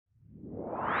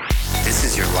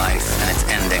your life, and it's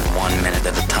ending 1 minute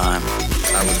at a time.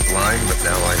 I was blind, but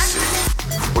now I see.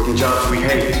 Working jobs we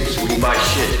hate, so we can buy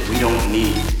shit we don't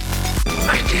need.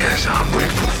 Ideas are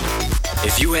brittle.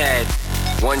 If you had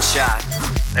one shot,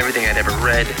 everything I'd ever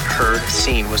read, heard,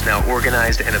 seen was now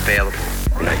organized and available.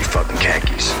 Now you fucking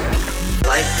khakis.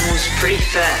 Life moves pretty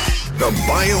fast. The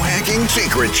Biohacking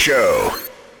Secret Show.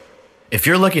 If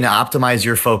you're looking to optimize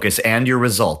your focus and your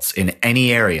results in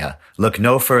any area, look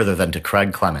no further than to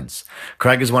Craig Clemens.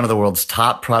 Craig is one of the world's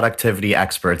top productivity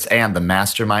experts and the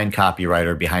mastermind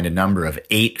copywriter behind a number of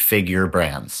 8-figure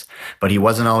brands. But he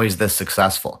wasn't always this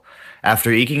successful.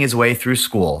 After eking his way through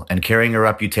school and carrying a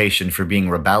reputation for being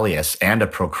rebellious and a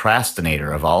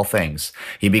procrastinator of all things,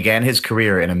 he began his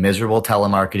career in a miserable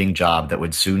telemarketing job that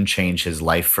would soon change his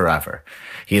life forever.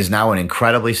 He is now an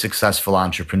incredibly successful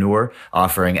entrepreneur,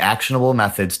 offering actionable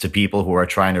methods to people who are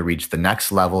trying to reach the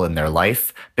next level in their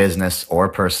life, business, or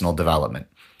personal development.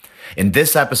 In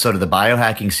this episode of the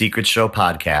Biohacking Secret Show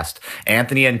podcast,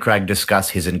 Anthony and Craig discuss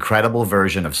his incredible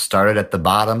version of started at the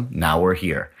bottom, now we're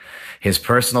here, his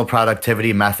personal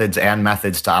productivity methods and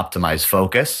methods to optimize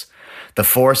focus, the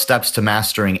 4 steps to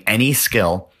mastering any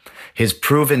skill, his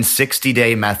proven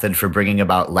 60-day method for bringing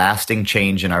about lasting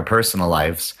change in our personal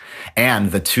lives,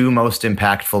 and the 2 most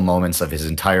impactful moments of his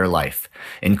entire life,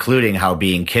 including how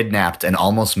being kidnapped and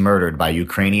almost murdered by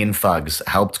Ukrainian thugs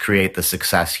helped create the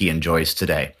success he enjoys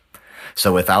today.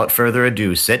 So without further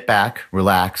ado, sit back,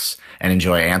 relax, and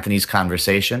enjoy Anthony's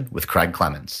conversation with Craig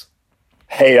Clemens.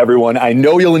 Hey everyone, I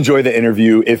know you'll enjoy the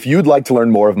interview. If you'd like to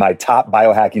learn more of my top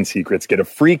biohacking secrets, get a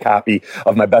free copy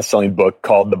of my best-selling book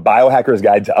called The Biohacker's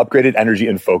Guide to Upgraded Energy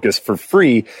and Focus for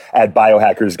free at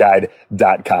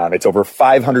biohackersguide.com. It's over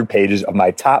 500 pages of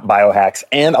my top biohacks,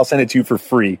 and I'll send it to you for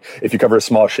free if you cover a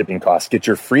small shipping cost. Get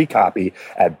your free copy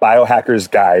at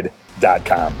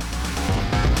biohackersguide.com.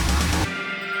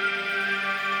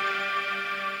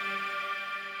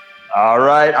 All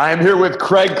right, I'm here with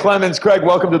Craig Clemens. Craig,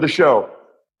 welcome to the show.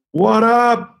 What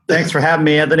up? Thanks for having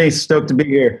me, Anthony. Stoked to be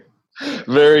here.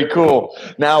 Very cool.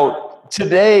 Now,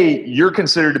 today, you're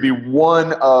considered to be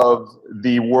one of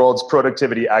the world's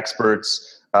productivity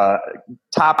experts,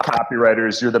 top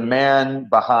copywriters. You're the man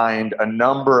behind a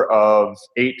number of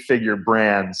 8-figure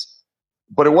brands.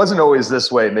 But it wasn't always this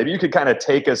way. Maybe you could kind of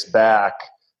take us back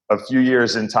a few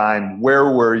years in time. Where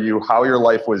were you? How your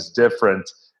life was different?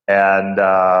 And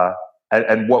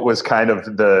what was kind of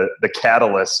the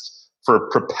catalyst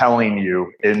for propelling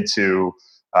you into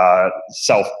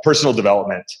personal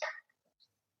development?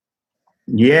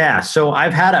 Yeah, so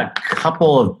I've had a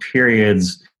couple of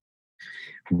periods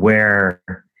where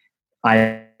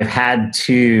I had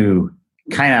to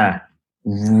kind of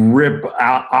rip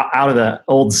out of the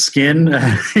old skin.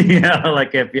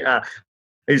 Like if I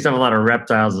used to have a lot of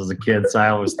reptiles as a kid, so I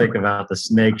always think about the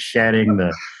snake shedding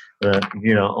the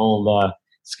old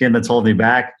skin that's holding me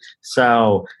back.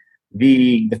 So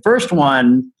the first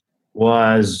one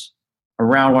was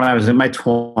around when I was in my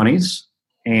 20s,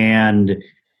 and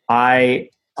I,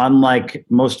 unlike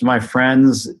most of my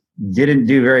friends, didn't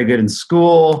do very good in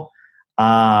school,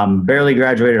 barely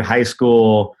graduated high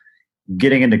school.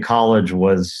 Getting into college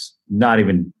was not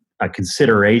even a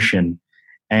consideration.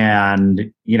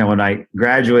 And, when I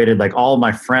graduated, like all of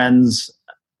my friends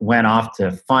went off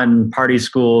to fun party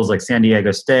schools like San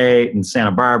Diego State and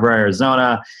Santa Barbara,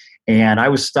 Arizona. And I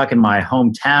was stuck in my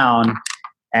hometown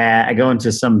going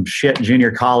to some shit junior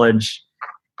college,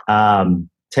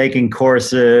 taking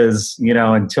courses,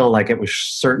 until like it was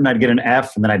certain I'd get an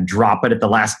F, and then I'd drop it at the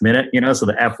last minute, so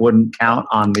the F wouldn't count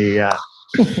on the, on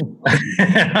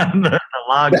the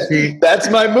log sheet.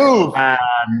 That's my move. And,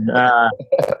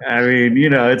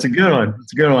 it's a good one.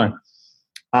 It's a good one.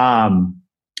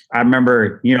 I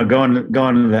remember, going to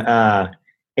the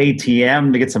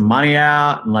ATM to get some money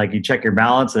out, and like you check your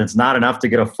balance and it's not enough to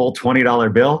get a full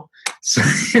 $20 bill. So,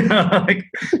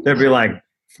 there'd be like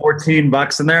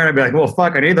 $14 in there, and I'd be like, well,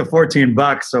 fuck, I need the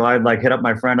 $14. So I'd like hit up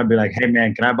my friend. I'd be like, hey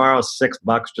man, can I borrow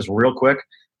 $6 just real quick?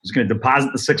 I'm just going to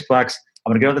deposit the $6.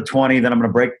 I'm going to go to the 20, then I'm going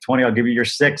to break the 20. I'll give you your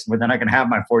 6, but then I can have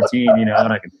my 14, and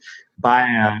I can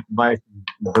buy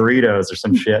burritos or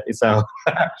some shit. So,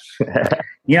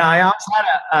 I also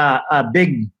had a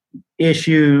big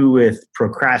issue with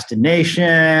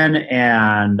procrastination,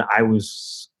 and I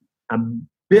was a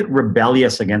bit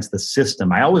rebellious against the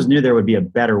system. I always knew there would be a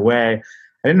better way.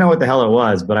 I didn't know what the hell it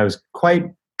was, but I was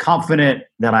quite confident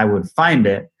that I would find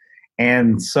it.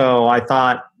 And so I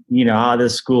thought,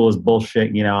 this school is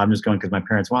bullshit. I'm just going because my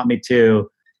parents want me to.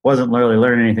 Wasn't really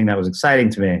learning anything that was exciting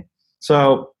to me.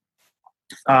 So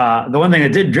The one thing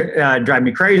that did drive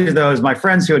me crazy, though, is my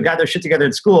friends who had got their shit together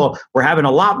at school were having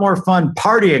a lot more fun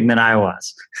partying than I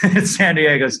was at San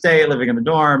Diego State, living in the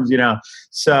dorms,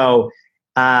 So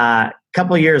a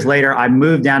couple of years later, I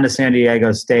moved down to San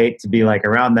Diego State to be like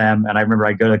around them. And I remember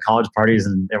I'd go to college parties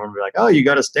and everyone would be like, "Oh, you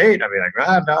go to State?" I'd be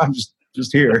like, "No, I'm just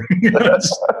here."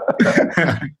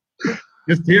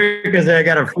 Just here because I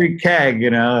got a free keg,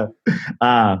 And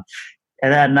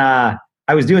then I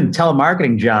was doing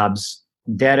telemarketing jobs,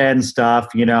 dead end stuff.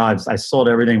 I sold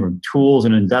everything from tools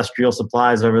and industrial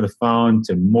supplies over the phone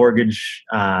to mortgage,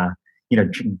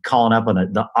 calling up on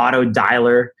the auto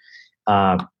dialer.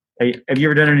 Have you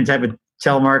ever done any type of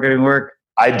telemarketing work?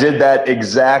 I did that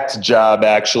exact job,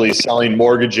 actually, selling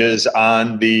mortgages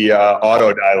on the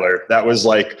auto dialer. That was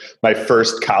like my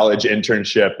first college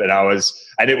internship,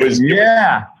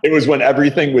 it was when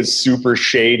everything was super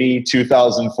shady,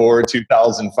 2004,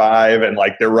 2005, and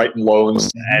like they're writing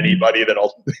loans to anybody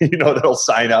that'll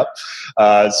sign up.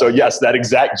 So yes, that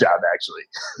exact job, actually.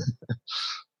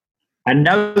 And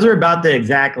those are about the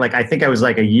exact, I think I was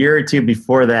like a year or two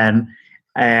before then,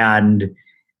 and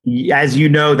as you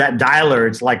know, that dialer,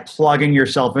 it's like plugging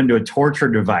yourself into a torture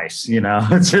device.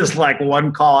 It's just like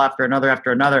one call after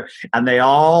another, and they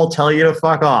all tell you to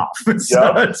fuck off.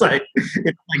 So it's like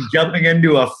jumping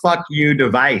into a fuck you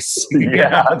device.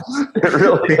 Yeah, it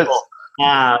really is.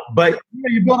 But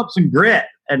you build up some grit,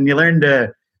 and you learn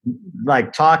to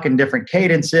talk in different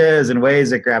cadences and ways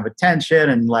that grab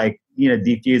attention and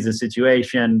defuse the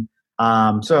situation.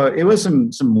 So it was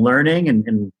some learning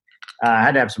and I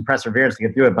had to have some perseverance to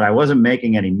get through it, but I wasn't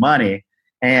making any money.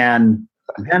 And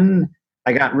then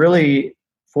I got really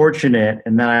fortunate,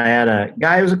 and then I had a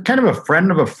guy who was kind of a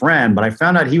friend of a friend, but I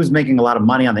found out he was making a lot of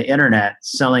money on the internet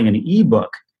selling an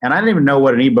ebook. And I didn't even know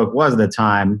what an ebook was at the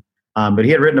time, but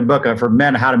he had written a book for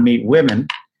men how to meet women,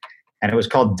 and it was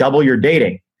called Double Your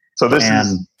Dating. So this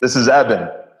is Eben.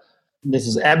 This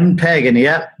is Eben Pagan,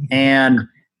 yep. And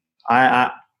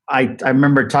I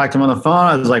remember talking to him on the phone.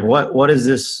 I was like, what is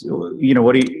this,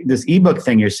 this ebook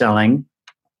thing you're selling?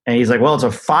 And he's like, well, it's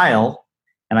a file.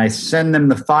 And I send them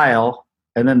the file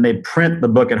and then they print the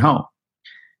book at home.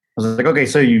 I was like, okay,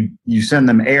 so you send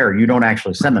them air. You don't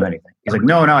actually send them anything. He's like,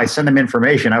 no, I send them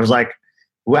information. I was like,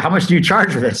 well, how much do you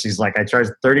charge for this? He's like, I charge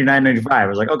 $39.95. I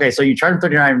was like, okay, so you charge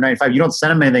 $39.95. You don't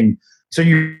send them anything. So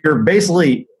you're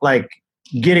basically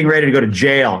getting ready to go to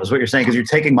jail is what you're saying, because you're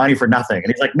taking money for nothing. And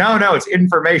he's like, no, it's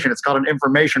information. It's called an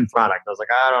information product. I was like,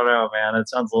 I don't know, man.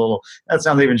 That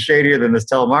sounds even shadier than this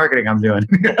telemarketing I'm doing.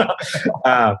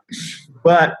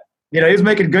 But, he was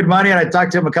making good money. And I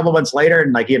talked to him a couple months later,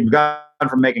 and he had gone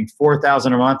from making $4,000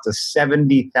 a month to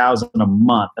 $70,000 a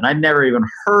month. And I'd never even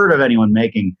heard of anyone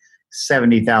making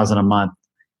 $70,000 a month.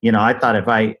 I thought if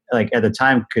I at the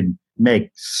time could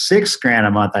make $6,000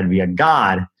 a month, I'd be a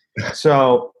god.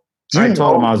 So I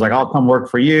told him, I was like, I'll come work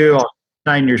for you. I'll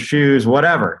shine your shoes,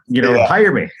 whatever.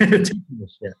 Hire me.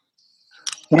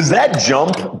 Was that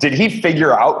jump, did he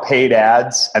figure out paid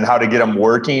ads and how to get them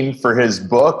working for his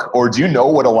book? Or do you know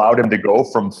what allowed him to go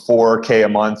from $4,000 a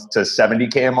month to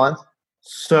 $70,000 a month?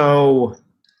 So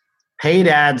paid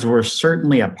ads were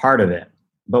certainly a part of it.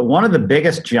 But one of the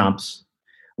biggest jumps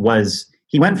was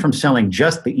he went from selling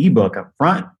just the ebook up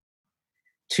front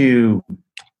to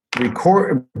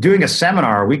doing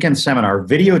a weekend seminar,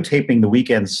 videotaping the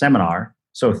weekend seminar,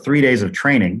 so 3 days of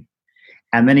training,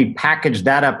 and then he packaged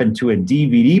that up into a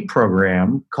DVD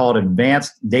program called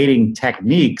Advanced Dating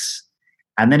Techniques,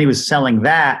 and then he was selling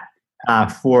that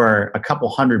for a couple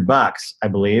 $100, I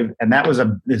believe, and that was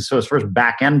his first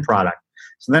back-end product.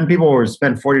 So then people would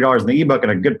spend $40 in the ebook,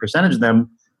 and a good percentage of them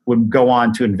would go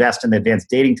on to invest in the Advanced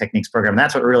Dating Techniques program. And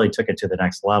that's what really took it to the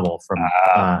next level from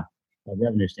a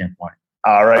revenue standpoint.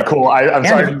 All right, cool. I'm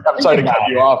sorry to cut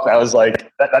you off. I was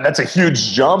like, that's a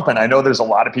huge jump, and I know there's a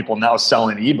lot of people now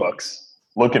selling ebooks,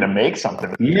 looking to make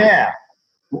something. Yeah.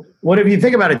 What if you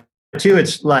think about it too?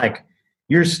 It's like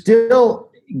you're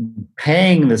still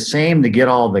paying the same to get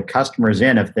all the customers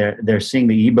in if they're seeing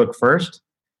the ebook first.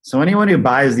 So anyone who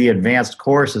buys the advanced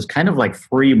course is kind of like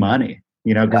free money,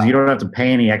 because you don't have to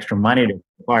pay any extra money to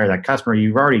acquire that customer.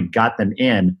 You've already got them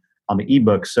in on the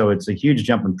ebook. So it's a huge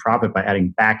jump in profit by adding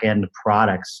back-end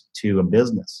products to a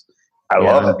business. I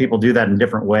love it. People do that in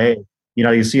different ways.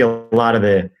 You see a lot of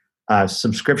the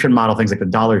subscription model things like the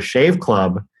Dollar Shave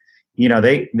Club.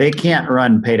 They can't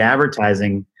run paid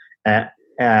advertising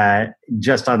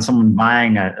just on someone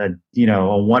buying a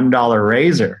 $1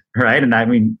 razor, right? And I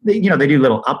mean, they do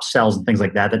little upsells and things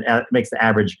like that makes the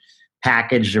average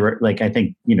package I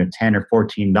think $10 or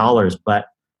 $14, but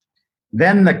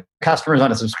then the customer's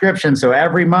on a subscription, so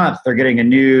every month they're getting a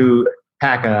new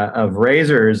pack of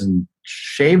razors, and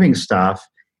shaving stuff,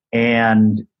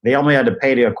 and they only had to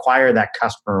pay to acquire that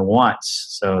customer once.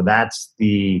 So that's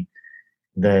the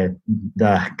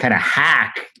kind of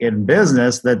hack in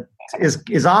business that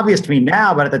is obvious to me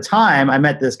now. But at the time, I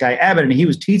met this guy Evan, and he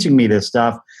was teaching me this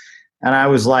stuff, and I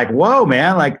was like, "Whoa,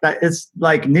 man! Like that, it's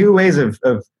like new ways of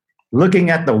looking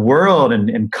at the world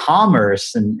and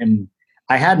commerce." And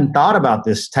I hadn't thought about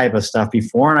this type of stuff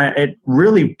before, and it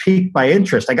really piqued my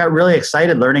interest. I got really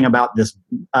excited learning about this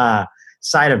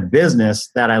side of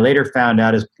business that I later found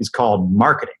out is called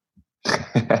marketing.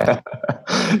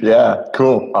 Yeah,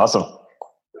 cool, awesome.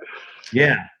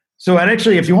 Yeah. So, and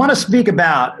actually, if you want to speak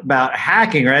about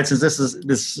hacking, right? Since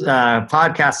this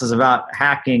podcast is about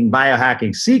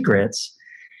biohacking secrets,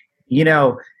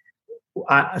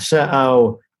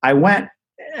 I went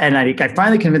and I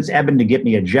finally convinced Eben to get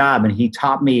me a job, and he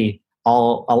taught me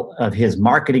all of his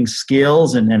marketing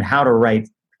skills and how to write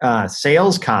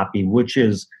sales copy, which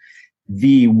is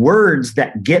the words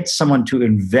that get someone to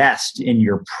invest in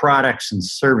your products and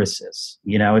services.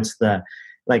 It's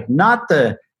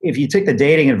if you take the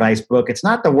dating advice book, it's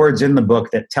not the words in the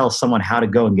book that tell someone how to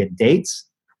go and get dates,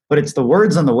 but it's the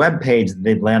words on the webpage that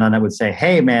they'd land on that would say,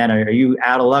 "Hey man, are you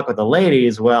out of luck with the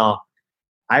ladies? Well,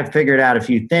 I've figured out a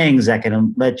few things that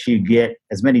can let you get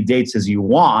as many dates as you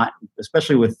want,"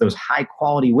 especially with those high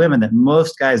quality women that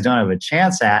most guys don't have a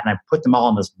chance at. And I put them all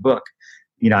in this book.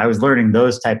 I was learning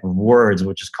those type of words,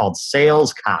 which is called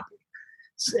sales copy.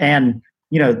 And,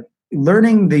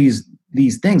 learning these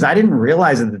things, I didn't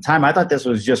realize at the time. I thought this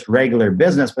was just regular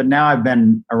business, but now I've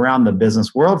been around the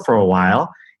business world for a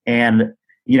while. And,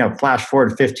 flash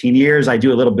forward 15 years, I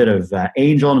do a little bit of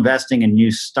angel investing in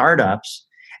new startups.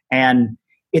 And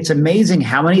it's amazing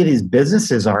how many of these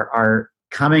businesses are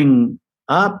coming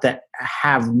up that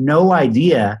have no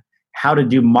idea how to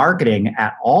do marketing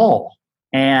at all.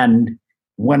 And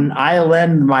when I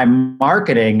lend my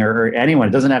marketing, or anyone,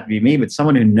 it doesn't have to be me, but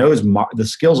someone who knows the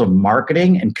skills of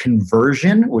marketing and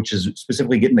conversion, which is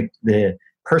specifically getting the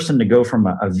person to go from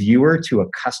a viewer to a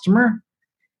customer,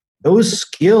 those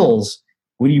skills,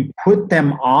 when you put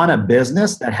them on a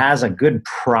business that has a good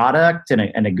product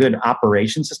and a good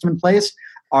operation system in place,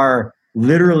 are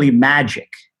literally magic.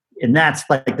 And that's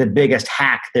like the biggest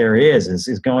hack there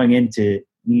is going into,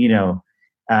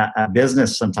 a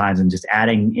business sometimes and just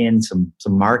adding in some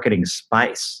marketing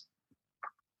spice.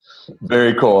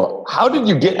 Very cool. How did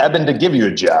you get Eben to give you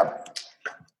a job?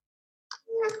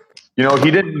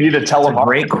 He didn't need a telemarketer.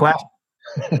 Great question.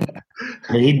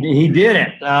 He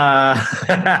didn't.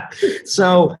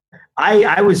 So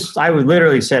I would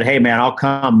literally said, "Hey man, I'll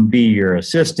come be your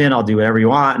assistant. I'll do whatever you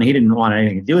want." And he didn't want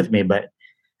anything to do with me, but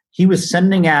he was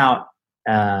sending out,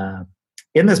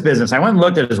 in this business, I went and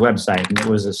looked at his website, and it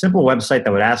was a simple website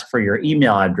that would ask for your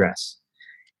email address.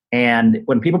 And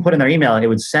when people put in their email, it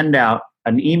would send out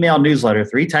an email newsletter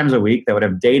 3 times a week that would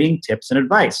have dating tips and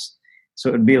advice. So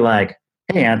it would be like,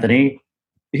 "Hey, Anthony,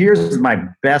 here's my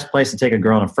best place to take a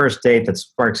girl on a first date that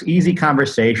sparks easy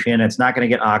conversation. It's not going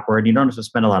to get awkward. You don't have to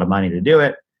spend a lot of money to do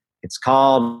it. It's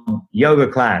called yoga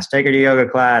class. Take her to yoga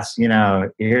class.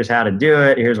 Here's how to do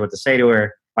it. Here's what to say to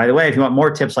her. By the way, if you want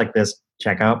more tips like this,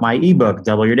 check out my ebook,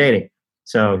 Double Your Dating."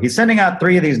 So he's sending out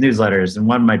 3 of these newsletters, and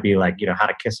one might be like, how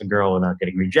to kiss a girl without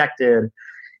getting rejected,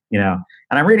 and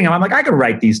I'm reading them. I'm like, I could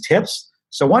write these tips.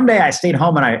 So one day I stayed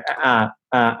home, and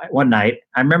one night,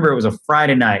 I remember it was a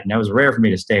Friday night, and it was rare for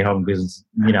me to stay home because,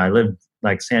 I lived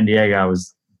like San Diego. I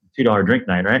was $2 drink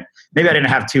night, right? Maybe I didn't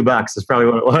have $2. That's probably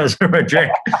what it was for a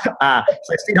drink. So I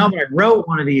stayed home and I wrote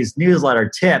one of these newsletter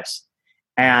tips,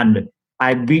 and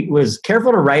I was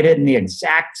careful to write it in the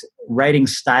exact writing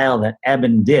style that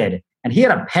Eben did. And he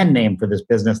had a pen name for this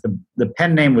business. The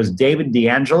pen name was David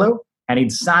D'Angelo, and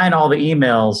he'd sign all the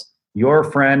emails, "Your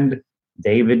friend,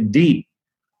 David D."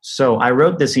 So I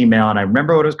wrote this email, and I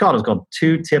remember what it was called. It was called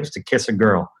 2 Tips to Kiss a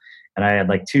Girl. And I had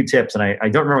like 2 tips, and I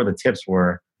don't remember what the tips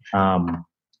were.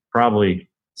 Probably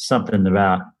something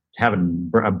about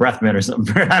having a breath mint or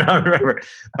something. I don't remember.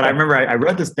 But I remember I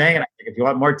wrote this thing, and I think, if you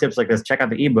want more tips like this, check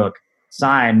out the ebook.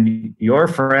 Signed, "Your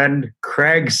friend,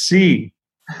 Craig C."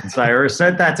 And so I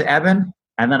sent that to Eben,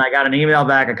 and then I got an email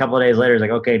back a couple of days later. It's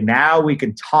like, "Okay, now we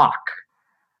can talk."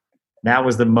 That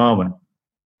was the moment.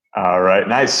 All right,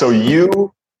 nice. So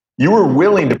you were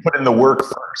willing to put in the work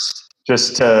first,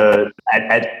 just to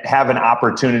have an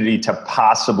opportunity to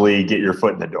possibly get your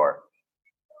foot in the door.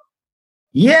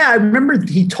 Yeah, I remember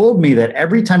he told me that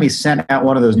every time he sent out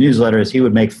one of those newsletters, he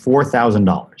would make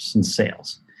 $4,000 in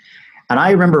sales. And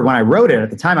I remember when I wrote it at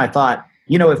the time, I thought,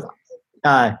 if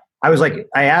I was like,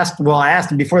 I asked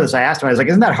him before this, I was like,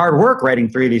 "Isn't that hard work writing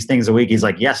 3 of these things a week?" He's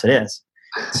like, "Yes, it is."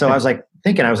 So I was like,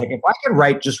 if I could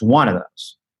write just one of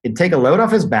those, it'd take a load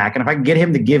off his back. And if I could get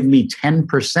him to give me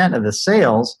 10% of the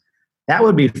sales, that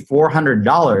would be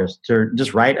 $400 to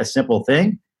just write a simple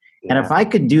thing. Yeah. And if I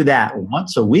could do that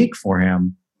once a week for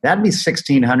him, that'd be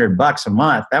 $1,600 a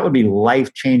month. That would be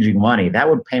life-changing money. That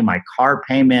would pay my car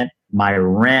payment, my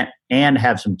rent, and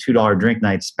have some $2 drink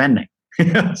night spending.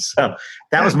 So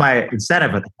that was my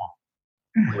incentive at the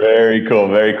time. Very cool.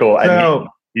 Very cool. So,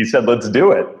 he said, let's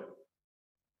do it.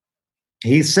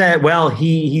 He said, well,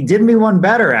 he did me one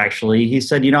better, actually. He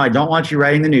said, I don't want you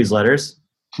writing the newsletters.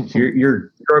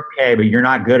 You're okay, but you're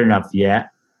not good enough yet.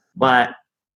 But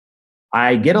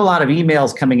I get a lot of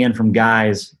emails coming in from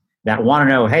guys that want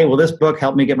to know, hey, will this book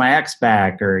help me get my ex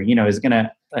back? Or, is it going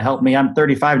to help me? I'm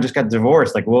 35, just got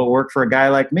divorced. Like, will it work for a guy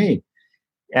like me?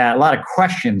 A lot of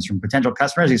questions from potential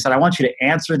customers. He said, I want you to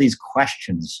answer these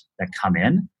questions that come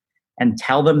in and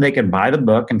tell them they can buy the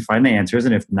book and find the answers.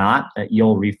 And if not, that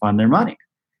you'll refund their money.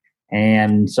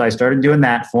 And so I started doing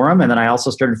that for them. And then I also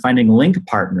started finding link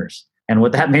partners. And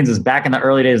what that means is back in the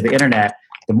early days of the internet,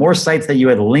 the more sites that you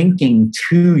had linking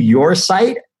to your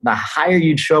site, the higher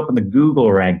you'd show up in the Google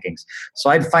rankings. So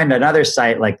I'd find another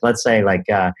site like, let's say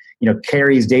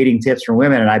Carrie's dating tips for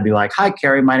women. And I'd be like, hi,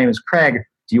 Carrie, my name is Craig.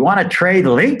 Do you want to trade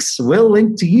links? We'll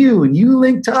link to you and you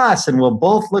link to us and we'll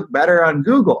both look better on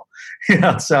Google.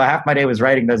 So half my day was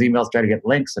writing those emails, trying to get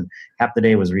links, and half the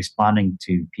day was responding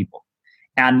to people.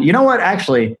 And you know what?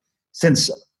 Actually, since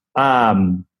I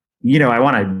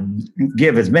want to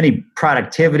give as many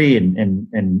productivity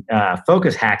and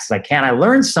focus hacks as I can, I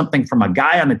learned something from a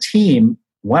guy on the team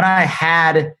when I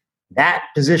had that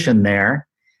position there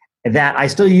that I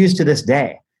still use to this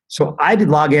day. So I did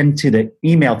log into the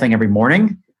email thing every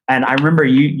morning. And I remember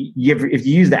if you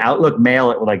use the Outlook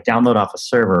mail, it would like download off a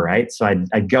server, right? So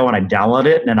I'd go and I'd download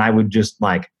it, and then I would just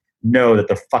like know that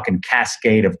the fucking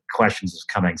cascade of questions was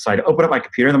coming. So I'd open up my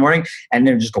computer in the morning and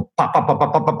then just go pop, pop, pop,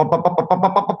 pop, pop, pop, pop, pop, pop,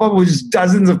 pop, pop, pop, with just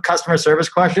dozens of customer service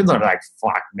questions. And I'm like,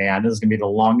 fuck, man, this is gonna be the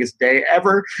longest day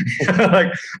ever. And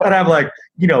I'm like,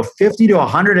 50 to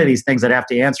 100 of these things I'd have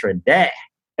to answer a day.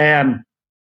 And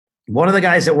one of the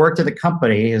guys that worked at the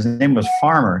company, his name was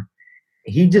Farmer.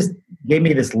 He just gave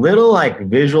me this little like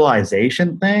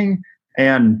visualization thing.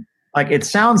 And like, it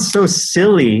sounds so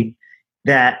silly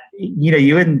that,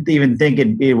 you wouldn't even think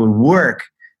it would work,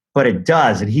 but it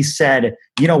does. And he said,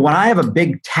 when I have a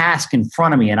big task in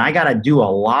front of me and I got to do a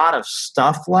lot of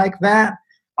stuff like that,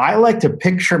 I like to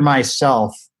picture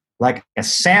myself like a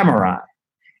samurai.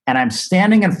 And I'm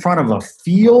standing in front of a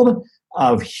field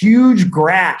of huge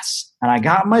grass, and I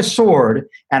got my sword,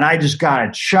 and I just got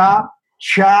to chop,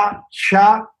 chop,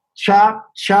 chop, chop,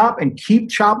 chop, and keep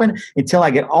chopping until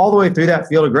I get all the way through that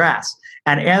field of grass.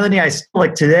 And Anthony, I still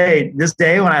like this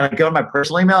day when I go to my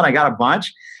personal email and I got a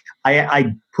bunch,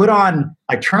 I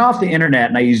turn off the internet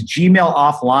and I use Gmail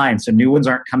offline so new ones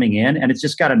aren't coming in. And it's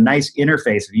just got a nice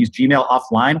interface. If you use Gmail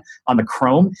offline on the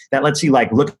Chrome, that lets you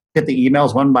like look at the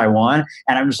emails one by one.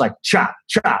 And I'm just like chop,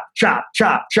 chop, chop,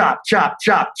 chop, chop, chop,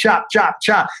 chop, chop, chop,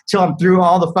 chop, till I'm through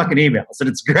all the fucking emails. And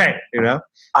it's great,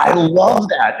 I love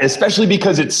that, especially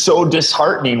because it's so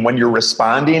disheartening when you're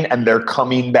responding and they're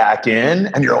coming back in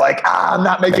and you're like, I'm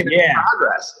not making any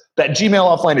progress. That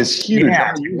Gmail offline is huge.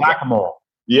 Yeah, whack-a-mole.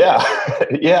 Yeah,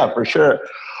 yeah, for sure.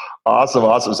 Awesome.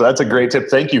 So that's a great tip.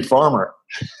 Thank you, Farmer.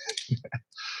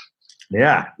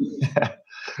 Yeah.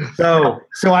 So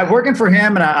I'm working for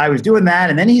him, and I was doing that,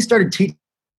 and then he started teaching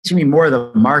me more of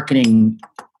the marketing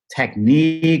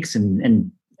techniques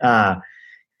and kind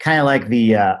of like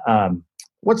the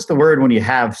what's the word when you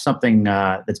have something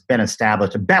that's been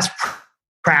established, best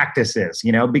practices,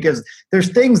 because there's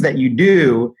things that you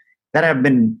do that have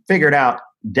been figured out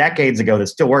decades ago that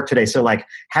still work today. So like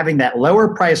having that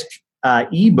lower priced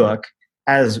ebook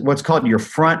as what's called your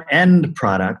front end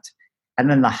product, and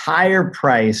then the higher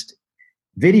priced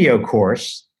video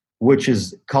course, which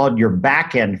is called your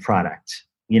back end product.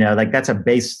 Like that's a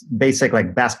basic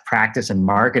like best practice in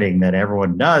marketing that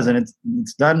everyone does. And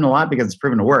it's done a lot because it's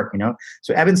proven to work,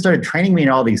 So Evan started training me in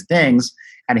all these things,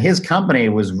 and his company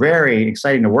was very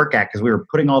exciting to work at because we were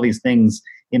putting all these things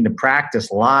into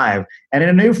practice live and in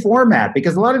a new format,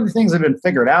 because a lot of the things have been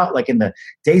figured out like in the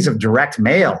days of direct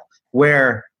mail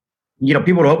where,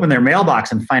 people would open their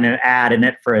mailbox and find an ad in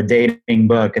it for a dating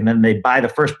book, and then they'd buy the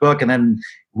first book, and then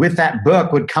with that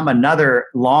book would come another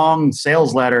long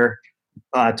sales letter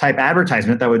type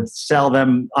advertisement that would sell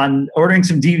them on ordering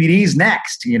some DVDs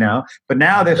next, But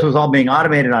now this was all being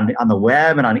automated on the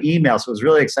web and on email, so it was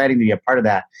really exciting to be a part of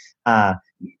that.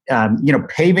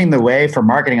 Paving the way for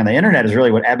marketing on the internet is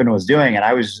really what Eben was doing, and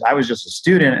I was just a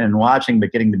student and watching,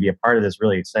 but getting to be a part of this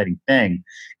really exciting thing,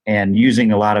 and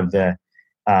using a lot of the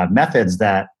methods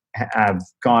that have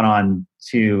gone on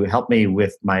to help me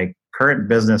with my current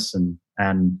business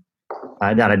and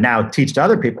that I now teach to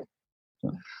other people.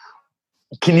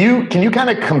 Can you kind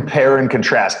of compare and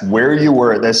contrast where you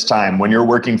were at this time when you're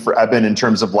working for Eben in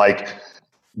terms of like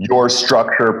your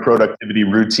structure, productivity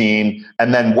routine,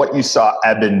 and then what you saw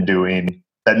Eben doing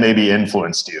that maybe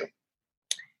influenced you?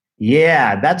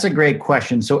 Yeah, that's a great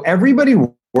question. So everybody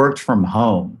worked from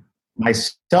home,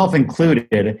 myself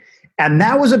included. And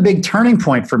that was a big turning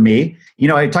point for me. You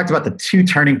know, I talked about the 2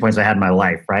 turning points I had in my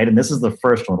life, right? And this is the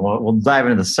first one. We'll dive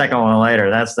into the second one later.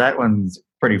 That one's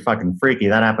pretty fucking freaky.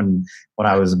 That happened when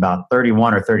I was about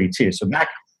 31 or 32. So back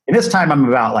in this time, I'm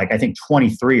about like, I think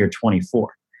 23 or 24.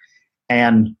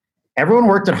 And everyone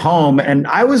worked at home and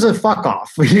I was a fuck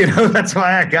off. You know, that's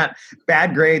why I got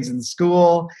bad grades in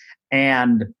school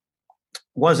and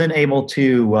wasn't able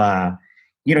to,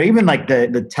 you know, even like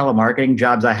the telemarketing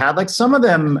jobs I had, like some of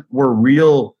them were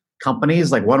real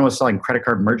companies. Like one was selling credit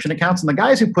card merchant accounts, and the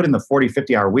guys who put in the 40,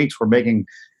 50-hour weeks were making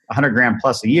 $100,000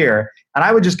 plus a year. And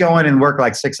I would just go in and work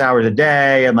like 6 hours a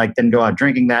day and like then go out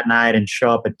drinking that night and show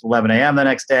up at 11 a.m. the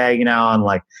next day, you know, and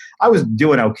like I was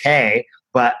doing okay,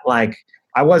 but like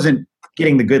I wasn't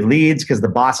getting the good leads because the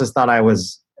bosses thought I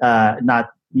was not,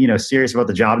 you know, serious about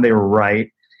the job, and they were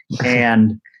right.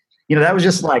 And you know, that was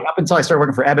just like up until I started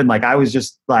working for Eben, like I was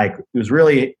just like, it was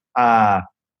really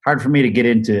hard for me to get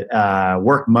into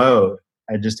work mode.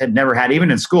 I just had never had,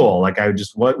 even in school, like I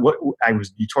just, I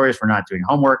was notorious for not doing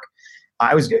homework.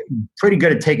 I was pretty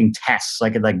good at taking tests. I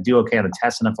could like do okay on the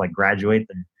test enough to like graduate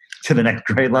to the next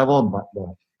grade level, but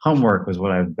the homework was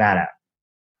what I was bad at.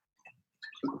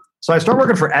 So I started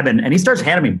working for Eben, and he starts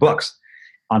handing me books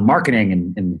on marketing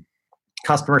and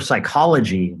customer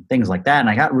psychology and things like that. And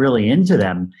I got really into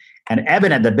them. And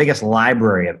Eben had the biggest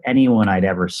library of anyone I'd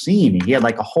ever seen. He had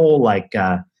like a whole like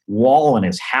wall in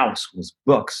his house was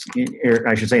books, or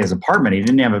I should say his apartment. He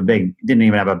didn't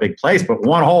even have a big place, but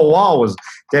one whole wall was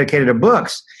dedicated to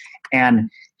books. And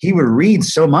he would read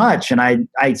so much, and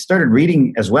I started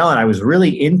reading as well, and I was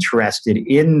really interested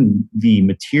in the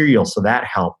material, so that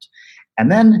helped.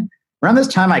 And then around this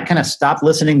time, I kind of stopped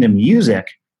listening to music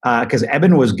because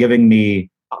Eben was giving me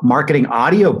marketing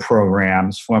audio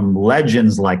programs from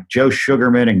legends like Joe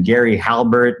Sugarman and Gary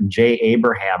Halbert and Jay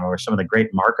Abraham, who were some of the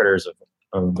great marketers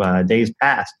of days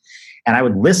past. And I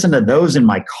would listen to those in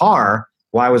my car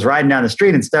while I was riding down the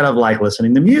street instead of like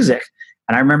listening to music.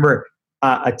 And I remember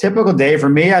a typical day for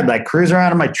me, I'd like cruise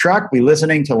around in my truck, be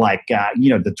listening to like, you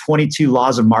know, the 22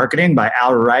 Laws of Marketing by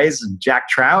Al Rice and Jack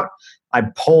Trout.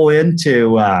 I'd pull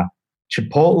into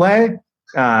Chipotle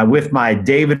with my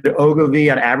David Ogilvy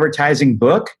on advertising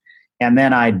book. And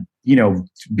then I'd, you know,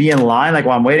 be in line. Like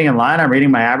while I'm waiting in line, I'm reading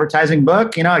my advertising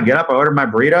book. You know, I get up, I order my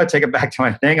burrito, take it back to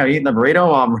my thing. I'm eating the burrito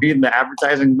while I'm reading the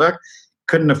advertising book.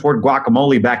 Couldn't afford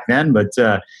guacamole back then, but,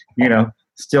 you know,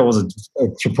 still was a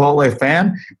Chipotle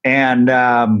fan.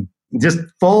 And just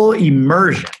full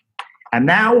immersion. And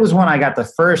that was when I got the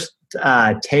first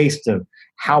taste of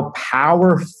how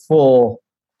powerful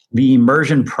the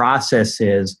immersion process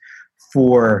is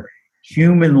for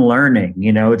human learning.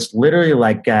 You know, it's literally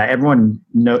like everyone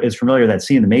is familiar with that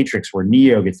scene in The Matrix where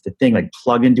Neo gets the thing like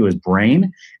plugged into his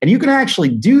brain. And you can actually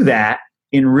do that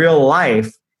in real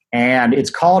life, and it's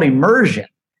called immersion.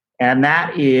 And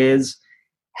that is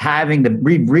having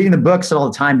reading the books all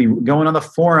the time, be going on the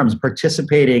forums,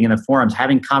 participating in the forums,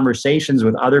 having conversations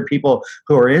with other people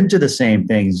who are into the same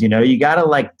things. You know, you got to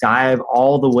like dive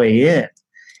all the way in.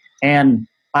 And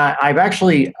I've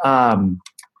actually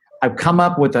I've come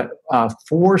up with a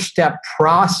 4-step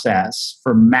process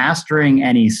for mastering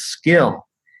any skill.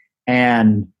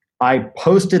 And I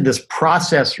posted this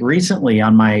process recently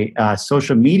on my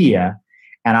social media,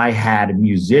 and I had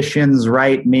musicians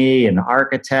write me and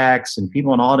architects and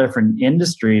people in all different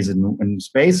industries and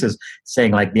spaces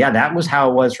saying like, yeah, that was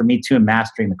how it was for me too in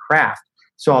mastering the craft.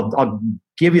 So I'll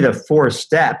give you the 4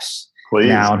 steps Please.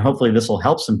 Now, and hopefully this will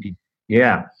help some people.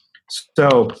 Yeah.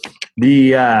 So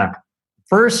the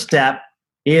first step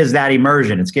is that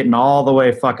immersion. It's getting all the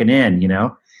way fucking in, you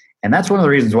know? And that's one of the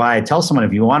reasons why I tell someone,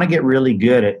 if you want to get really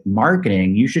good at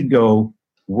marketing, you should go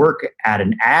work at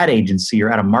an ad agency or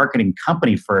at a marketing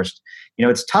company first. You know,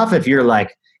 it's tough if you're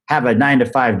like, have a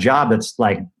 9-to-5 job that's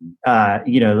like,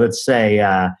 you know, let's say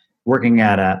working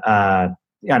at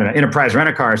I don't know, enterprise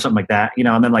rent-a-car or something like that, you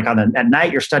know, and then like at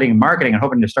night you're studying marketing and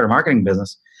hoping to start a marketing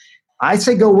business. I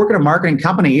say go work at a marketing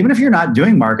company, even if you're not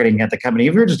doing marketing at the company,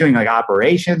 if you're just doing like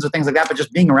operations or things like that, but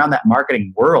just being around that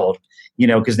marketing world, you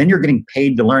know, because then you're getting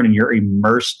paid to learn and you're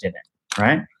immersed in it,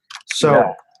 right? So,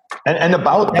 yeah. And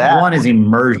about that one is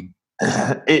immersion.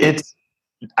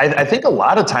 I think a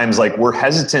lot of times like we're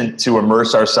hesitant to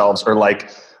immerse ourselves or like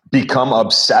become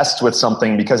obsessed with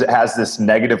something because it has this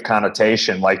negative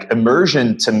connotation. Like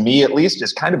immersion, to me at least,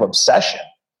 is kind of obsession.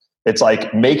 It's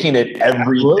like making it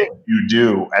everything you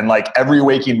do. And like every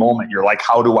waking moment, you're like,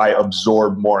 how do I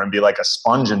absorb more and be like a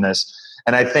sponge in this?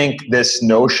 And I think this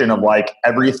notion of like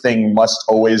everything must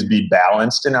always be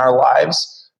balanced in our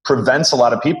lives prevents a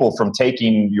lot of people from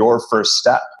taking your first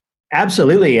step.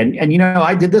 Absolutely. And you know,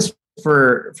 I did this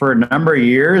for a number of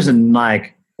years, and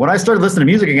like when I started listening to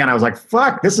music again, I was like,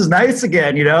 fuck, this is nice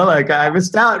again, you know, like I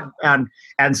missed out.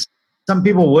 And some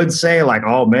people would say like,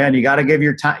 oh man, you got to give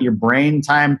your brain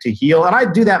time to heal. And I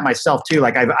do that myself too.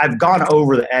 Like I've gone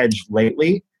over the edge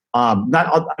lately. I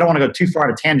don't want to go too far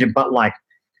on a tangent, but like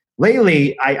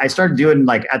lately I started doing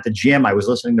like at the gym, I was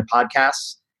listening to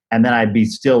podcasts, and then I'd be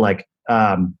still like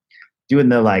doing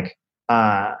the like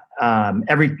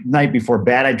every night before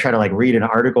bed, I'd try to like read an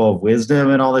article of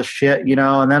wisdom and all this shit, you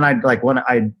know, and then I'd like, when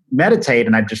I meditate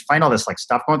and I'd just find all this like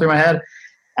stuff going through my head,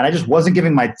 and I just wasn't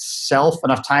giving myself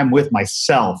enough time with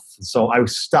myself. So I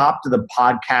stopped the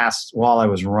podcast while I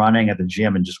was running at the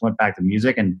gym and just went back to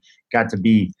music and got to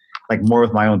be like more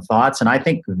with my own thoughts. And I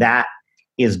think that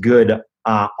is good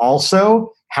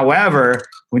also. However,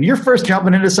 when you're first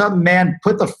jumping into something, man,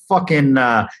 put the fucking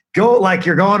go like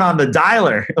you're going on the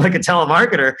dialer, like a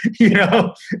telemarketer, you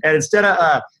know, and instead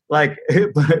of like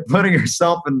putting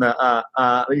yourself in the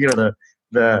you know,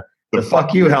 the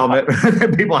fuck you helmet,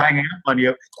 people hanging up on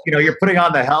you, you know, you're putting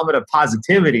on the helmet of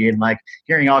positivity and like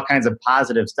hearing all kinds of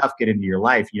positive stuff get into your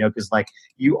life, you know, because like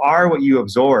you are what you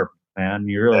absorb, man.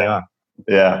 You really are.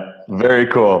 Yeah, very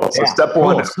cool. So step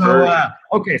one. So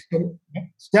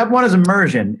step one is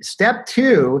immersion. Step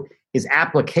two is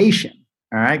application.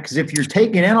 All right, because if you're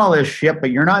taking in all this shit, but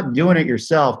you're not doing it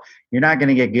yourself, you're not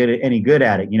going to get any good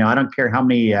at it. You know, I don't care how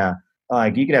many.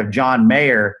 Like you could have John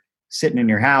Mayer sitting in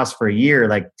your house for a year,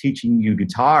 like teaching you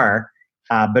guitar.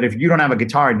 But if you don't have a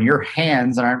guitar in your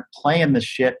hands and aren't playing this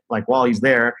shit like while he's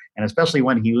there, and especially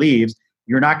when he leaves,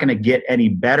 you're not going to get any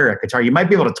better at guitar. You might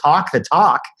be able to talk the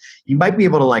talk. You might be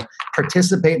able to like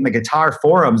participate in the guitar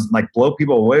forums and like blow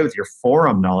people away with your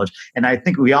forum knowledge. And I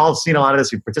think we all have seen a lot of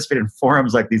this. We participate in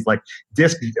forums like these like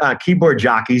disc keyboard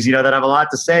jockeys, you know, that have a lot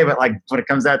to say, but like when it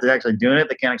comes out to actually doing it,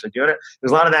 they can't actually do it.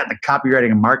 There's a lot of that in the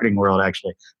copywriting and marketing world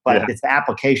actually, but it's the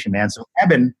application, man. So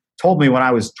Eben told me when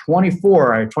I was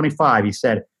 24 or 25, he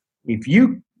said, if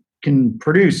you can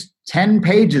produce 10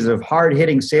 pages of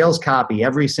hard-hitting sales copy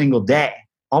every single day,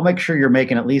 I'll make sure you're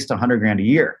making at least $100,000 a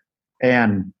year.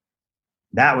 And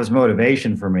that was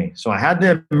motivation for me. So I had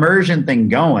the immersion thing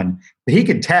going, but he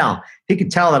could tell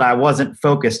that I wasn't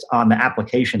focused on the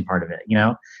application part of it, you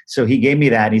know? So he gave me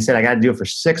that and he said, I got to do it for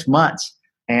 6 months.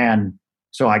 And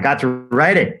so I got to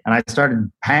write it and I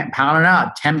started pounding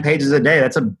out 10 pages a day.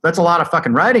 That's a lot of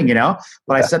fucking writing, you know?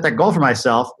 But I set that goal for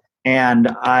myself and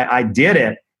I did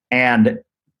it. And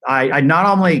I not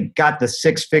only got the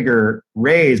 6-figure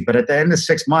raise, but at the end of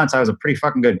 6 months, I was a pretty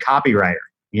fucking good copywriter.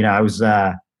 You know, I was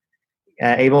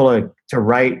able to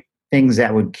write things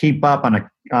that would keep up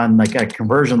on like a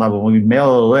conversion level. When we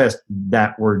mail a list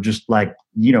that were just like,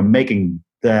 you know, making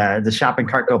the shopping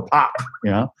cart go pop, you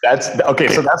know? That's okay.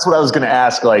 So that's what I was going to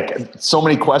ask. Like so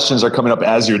many questions are coming up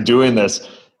as you're doing this.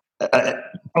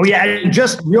 Oh yeah, and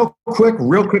just real quick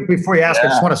before you ask, I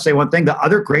just want to say one thing. The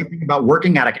other great thing about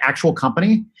working at an actual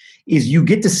company is you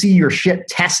get to see your shit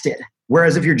tested.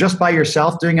 Whereas if you're just by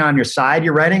yourself doing it on your side,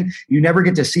 you're writing, you never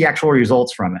get to see actual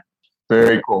results from it.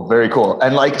 Very cool, very cool.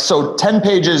 And like, so 10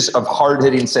 pages of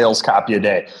hard-hitting sales copy a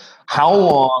day. How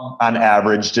long on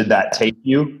average did that take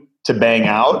you to bang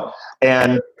out?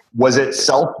 And was it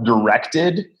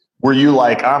self-directed? Were you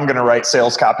like, I'm going to write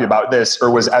sales copy about this? Or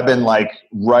was Eben like,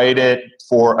 write it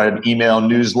for an email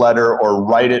newsletter or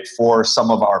write it for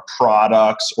some of our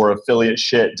products or affiliate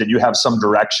shit? Did you have some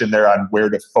direction there on where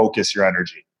to focus your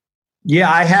energy?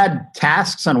 Yeah, I had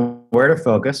tasks on where to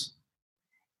focus.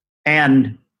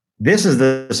 And this is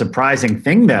the surprising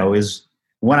thing though, is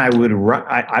when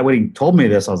when he told me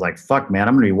this, I was like, fuck man,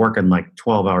 I'm going to be working like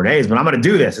 12-hour days, but I'm going to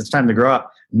do this. It's time to grow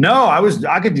up. No,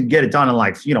 I could get it done in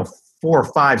like,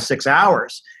 4, 5, 6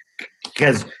 hours.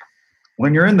 Because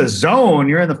when you're in the zone,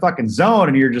 you're in the fucking zone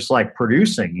and you're just like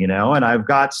producing, you know? And I've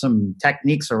got some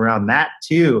techniques around that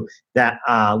too that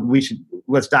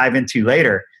let's dive into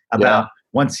later about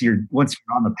once you're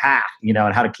on the path, you know,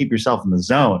 and how to keep yourself in the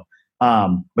zone.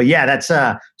 But yeah, that's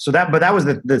but that was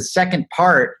the second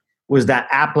part was that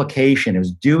application. It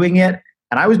was doing it.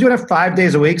 And I was doing it 5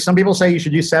 days a week. Some people say you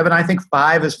should do 7. I think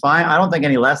 5 is fine. I don't think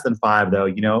any less than 5 though,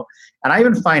 you know? And I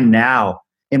even find now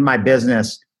in my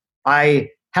business, I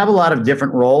have a lot of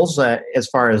different roles as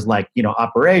far as like, you know,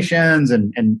 operations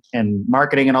and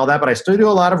marketing and all that, but I still do a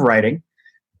lot of writing.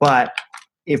 But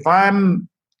if I'm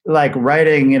like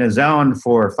writing in a zone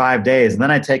for 5 days and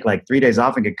then I take like 3 days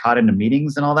off and get caught into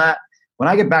meetings and all that, when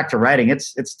I get back to writing,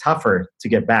 it's tougher to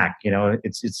get back. You know,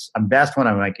 I'm best when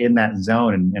I'm like in that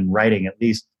zone and writing at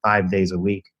least 5 days a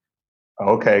week.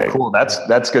 Okay, cool.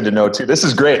 That's good to know too. This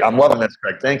is great. I'm loving this,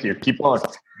 Craig. Thank you. Keep going.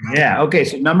 Yeah. Okay.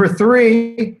 So number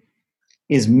 3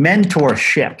 is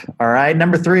mentorship. All right.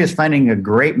 Number 3 is finding a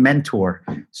great mentor.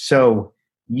 So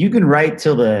you can write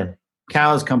till the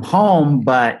cows come home,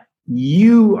 but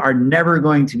you are never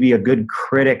going to be a good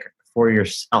critic for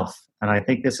yourself. And I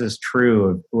think this is true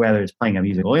of whether it's playing a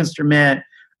musical instrument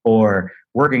or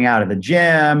working out at the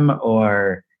gym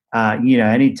or,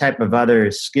 any type of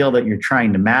other skill that you're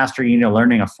trying to master,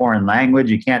 learning a foreign language.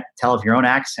 You can't tell if your own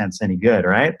accent's any good,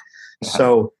 right?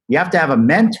 So you have to have a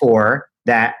mentor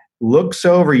that looks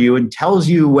over you and tells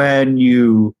you when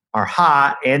you are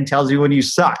hot and tells you when you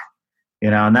suck.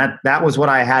 And that was what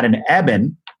I had in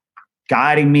Eben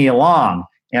guiding me along.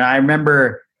 And I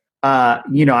remember, I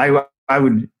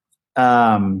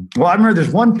remember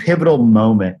there's one pivotal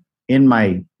moment in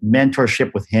my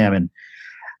mentorship with him. And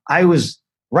I was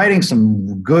writing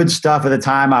some good stuff at the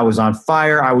time. I was on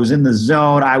fire. I was in the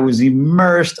zone. I was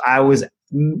immersed. I was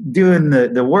doing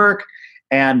the work.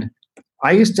 And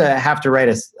I used to have to write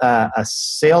a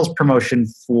sales promotion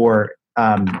for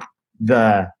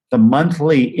the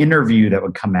monthly interview that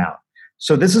would come out.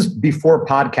 So this is before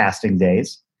podcasting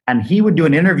days. And he would do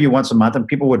an interview once a month, and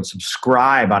people would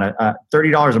subscribe on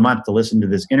 $30 a month to listen to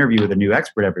this interview with a new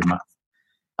expert every month.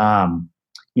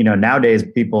 Nowadays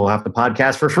people have to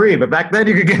podcast for free, but back then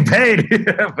you could get paid.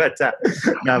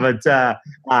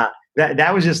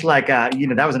 That was just like,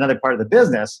 that was another part of the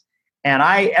business. And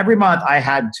every month I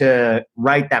had to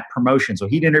write that promotion. So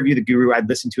he'd interview the guru, I'd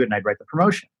listen to it, and I'd write the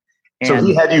promotion. And so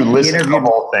he had you listen to the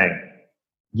whole thing.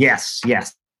 Yes.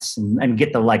 And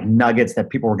get the like nuggets that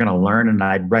people were going to learn. And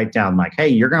I'd write down like, hey,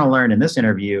 you're going to learn in this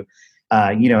interview,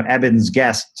 Eben's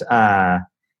guest,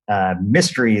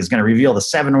 mystery is going to reveal the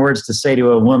 7 words to say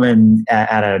to a woman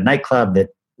at a nightclub that,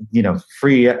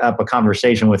 free up a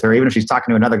conversation with her, even if she's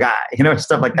talking to another guy,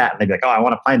 stuff like that. And they'd be like, oh, I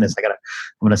want to find this. I'm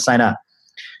going to sign up.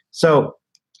 So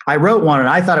I wrote one and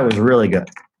I thought it was really good.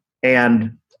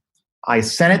 And I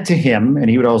sent it to him, and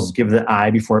he would always give the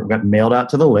eye before it got mailed out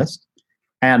to the list.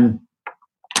 And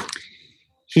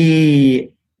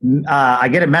I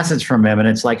get a message from him, and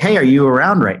it's like, hey, are you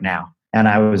around right now? And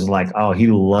I was like, oh, he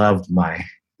loved my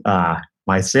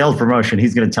sales promotion.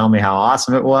 He's going to tell me how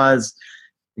awesome it was.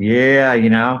 Yeah.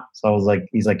 So I was like,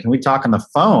 he's like, can we talk on the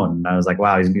phone? And I was like,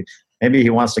 wow, maybe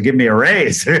he wants to give me a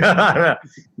raise. So I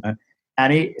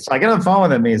get on the phone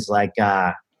with him. He's like,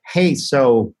 hey,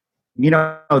 so,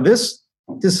 this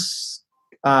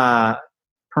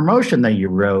promotion that you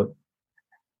wrote,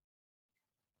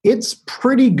 it's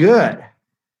pretty good,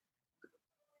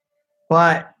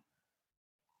 but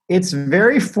it's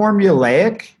very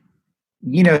formulaic.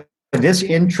 This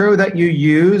intro that you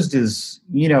used is,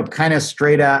 kind of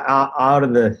straight out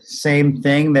of the same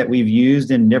thing that we've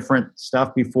used in different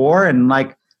stuff before. And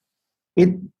like,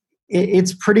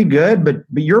 it's pretty good, but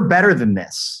you're better than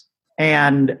this.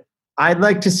 And I'd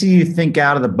like to see you think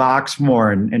out of the box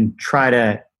more and try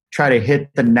to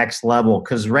hit the next level.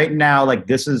 'Cause right now, like,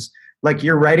 this is like,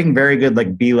 you're writing very good,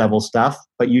 like B-level stuff,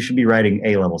 but you should be writing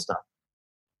A-level stuff.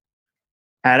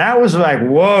 And I was like,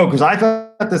 whoa, because I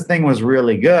thought this thing was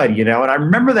really good, And I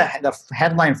remember the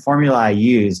headline formula I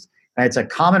used. And it's a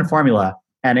common formula,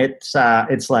 and it's an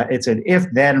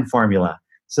if-then formula.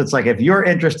 So it's like, if you're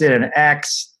interested in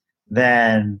X,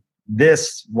 then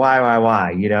this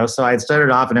Y. So I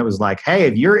started off, and it was like, hey,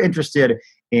 if you're interested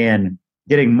in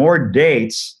getting more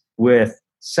dates with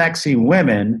sexy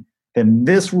women, then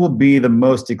this will be the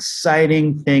most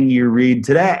exciting thing you read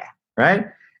today, right?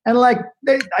 And like,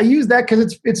 I use that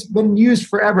because it's been used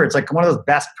forever. It's like one of those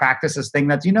best practices thing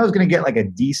that is going to get like a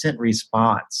decent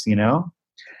response, And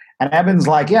Eben's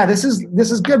like, yeah, this is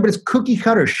good, but it's cookie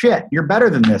cutter shit. You're better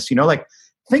than this, Like,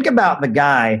 think about the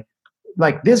guy.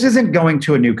 Like, this isn't going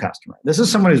to a new customer. This is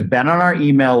someone who's been on our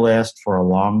email list for a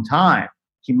long time.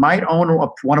 He might own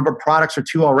one of our products or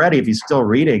 2 already if he's still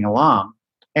reading along.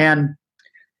 And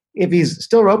if he's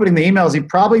still opening the emails, he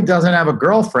probably doesn't have a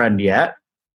girlfriend yet.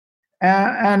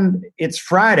 And it's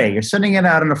Friday. You're sending it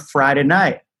out on a Friday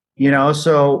night,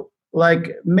 So,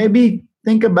 like, maybe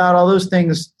think about all those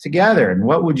things together. And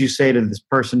what would you say to this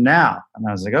person now? And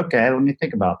I was like, okay, let me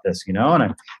think about this, And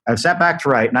I sat back to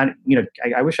write. And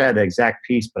I wish I had the exact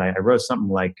piece, but I wrote something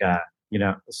like,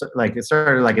 like it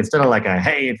started like, instead of like a,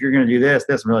 hey, if you're going to do this,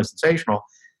 really sensational.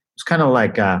 It's kind of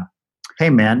like, hey,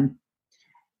 man,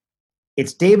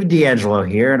 it's David D'Angelo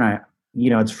here, and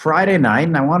it's Friday night,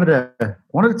 and I wanted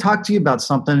to talk to you about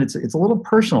something. It's a little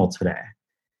personal today,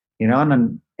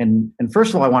 and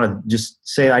first of all, I want to just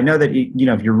say, I know that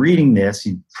if you're reading this,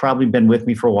 you've probably been with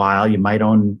me for a while. You might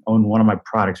own one of my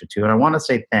products or two, and I want to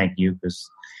say thank you because,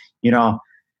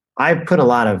 I've put a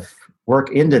lot of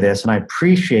work into this, and I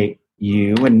appreciate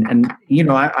you. And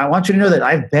I want you to know that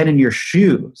I've been in your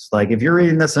shoes. Like, if you're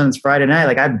reading this and it's Friday night,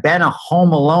 like, I've been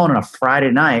home alone on a Friday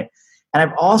night, and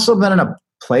I've also been in a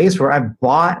place where I've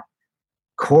bought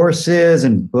courses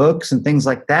and books and things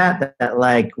like that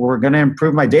like were going to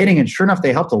improve my dating. And sure enough,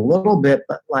 they helped a little bit,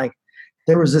 but like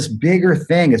there was this bigger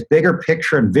thing, this bigger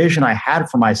picture and vision I had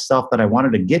for myself that I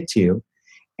wanted to get to.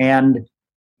 And,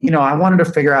 I wanted to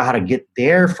figure out how to get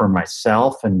there for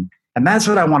myself. And that's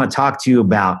what I want to talk to you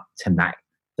about tonight.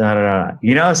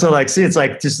 So like, see, it's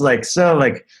like, just like, so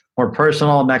like more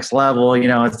personal, next level,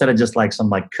 instead of just like some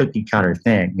like cookie cutter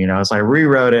thing, so I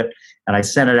rewrote it and I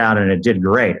sent it out and it did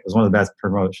great. It was one of the best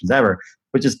promotions ever,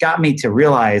 but just got me to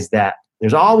realize that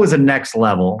there's always a next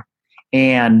level,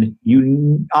 and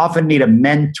you often need a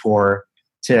mentor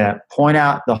to point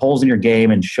out the holes in your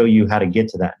game and show you how to get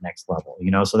to that next level.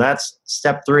 So that's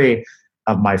step 3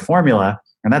 of my formula.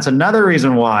 And that's another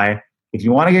reason why, if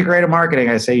you want to get great at marketing,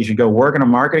 I say you should go work in a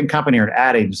marketing company or an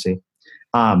ad agency.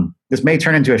 This may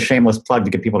turn into a shameless plug to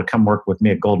get people to come work with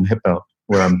me at Golden Hippo,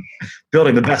 where I'm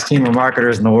building the best team of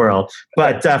marketers in the world.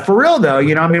 But for real though,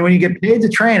 when you get paid to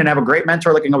train and have a great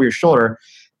mentor looking over your shoulder,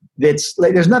 it's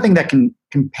like, there's nothing that can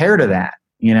compare to that.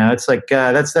 It's like,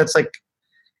 that's like,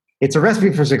 it's a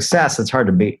recipe for success that's hard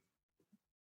to beat.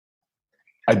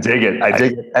 I dig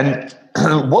it.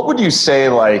 And what would you say,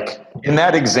 like, in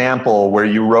that example where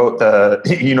you wrote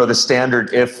the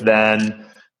standard if then,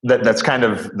 that's kind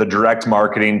of the direct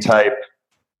marketing type,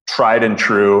 tried and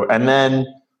true. And then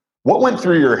what went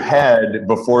through your head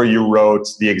before you wrote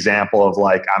the example of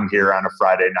like, I'm here on a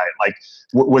Friday night? Like,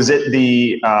 was it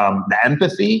the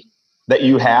empathy that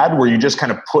you had where you just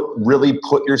kind of really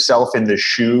put yourself in the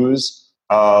shoes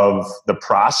of the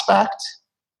prospect?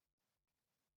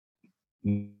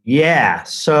 Yeah.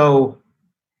 So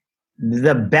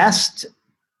the best,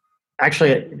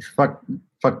 actually, fuck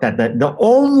that. The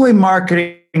only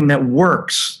marketing that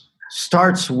works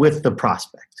starts with the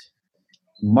prospect.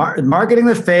 Marketing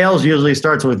that fails usually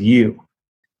starts with you.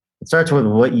 It starts with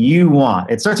what you want.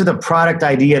 It starts with a product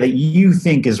idea that you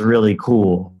think is really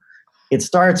cool. It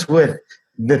starts with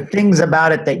the things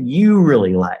about it that you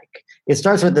really like. It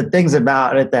starts with the things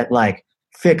about it that like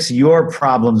fix your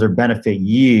problems or benefit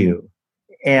you.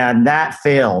 And that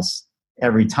fails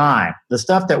every time. The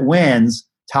stuff that wins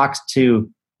talks to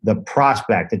the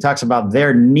prospect. It talks about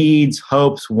their needs,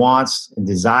 hopes, wants, and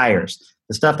desires.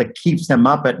 The stuff that keeps them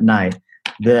up at night.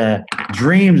 The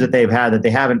dreams that they've had that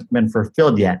they haven't been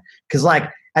fulfilled yet. Because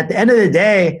like at the end of the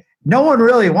day, no one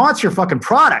really wants your fucking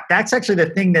product. That's actually the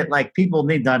thing that like people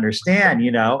need to understand,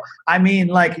 I mean,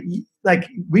 like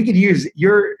we could use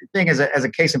your thing as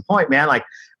a case in point, man.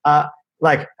 As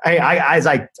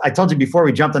I told you before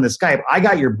we jumped on the Skype, I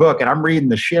got your book and I'm reading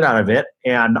the shit out of it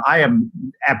and I am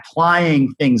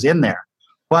applying things in there.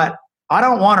 But I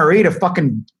don't want to read a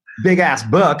fucking big ass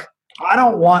book. I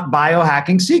don't want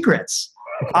biohacking secrets.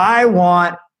 I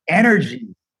want energy.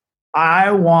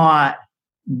 I want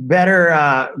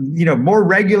better, more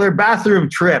regular bathroom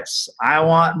trips. I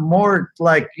want more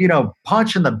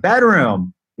punch in the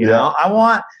bedroom. I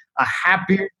want a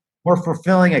happier, more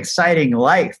fulfilling, exciting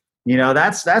life.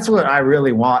 That's what I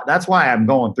really want. That's why I'm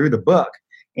going through the book.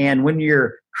 And when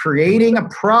you're creating a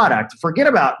product, forget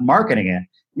about marketing it.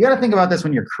 You got to think about this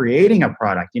when you're creating a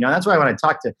product. That's why when I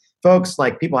talk to folks,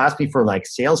 like people ask me for like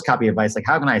sales copy advice, like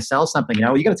how can I sell something? You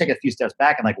got to take a few steps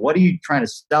back and like, what are you trying to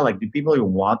sell? Like, do people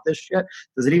even want this shit?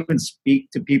 Does it even speak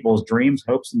to people's dreams,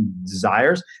 hopes, and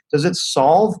desires? Does it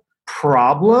solve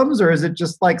problems, or is it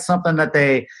just like something that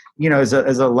they, as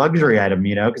a luxury item,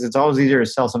 because it's always easier to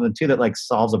sell something too that like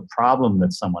solves a problem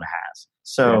that someone has.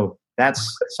 So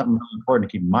that's something really important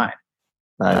to keep in mind.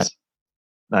 Nice.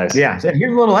 Yeah. And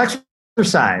here's a little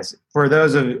exercise for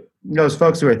those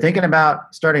folks who are thinking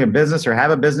about starting a business or have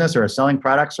a business or are selling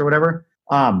products or whatever.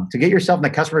 To get yourself in the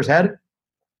customer's head,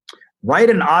 write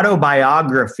an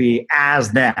autobiography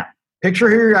as them. Picture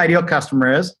who your ideal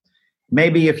customer is.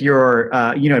 Maybe if you're,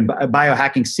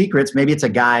 biohacking secrets, maybe it's a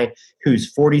guy who's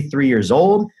 43 years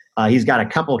old. He's got a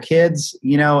couple kids,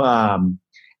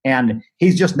 and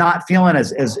he's just not feeling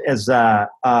as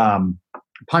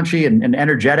punchy and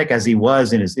energetic as he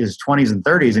was in his 20s and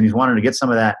 30s. And he's wanting to get some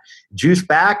of that juice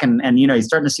back. And he's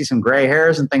starting to see some gray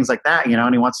hairs and things like that,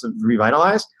 and he wants to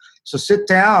revitalize. So sit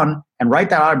down and write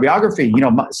that autobiography.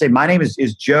 Say, my name is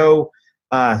Joe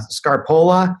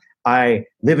Scarpola. I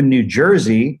live in New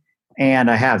Jersey, and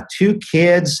I have 2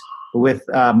 kids with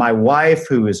my wife,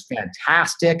 who is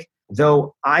fantastic,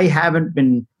 though I haven't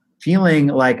been feeling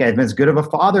like I've been as good of a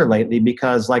father lately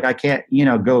because like I can't,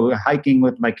 go hiking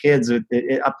with my kids up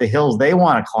the hills they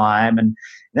want to climb. And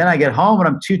then I get home and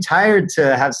I'm too tired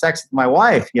to have sex with my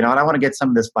wife, and I want to get some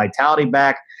of this vitality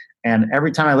back. And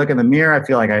every time I look in the mirror, I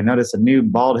feel like I notice a new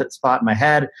bald spot in my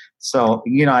head. So,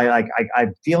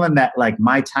 I'm feeling that like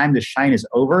my time to shine is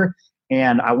over.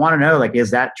 And I want to know, like,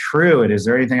 is that true? And is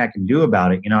there anything I can do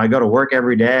about it? I go to work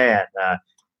every day at,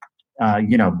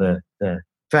 the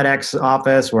FedEx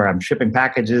office where I'm shipping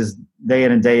packages day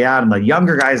in and day out. And the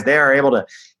younger guys there are able to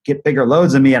get bigger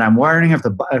loads than me. And I'm wondering if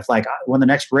when the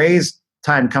next raise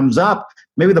time comes up,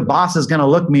 maybe the boss is going to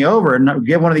look me over and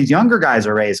give one of these younger guys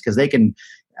a raise because they can,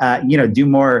 do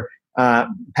more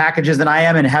packages than I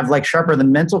am and have like sharper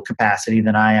than mental capacity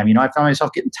than I am. I found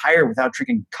myself getting tired without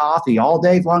drinking coffee all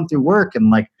day long through work.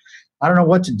 And like, I don't know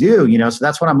what to do, so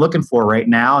that's what I'm looking for right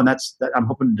now. And that I'm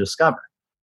hoping to discover.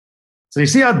 So you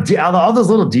see how all those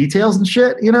little details and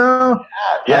shit, Yeah.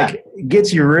 like it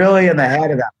gets you really in the head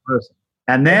of that person.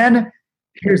 And then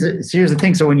here's the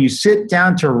thing. So when you sit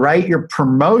down to write your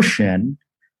promotion,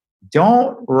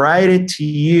 don't write it to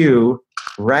you,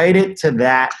 write it to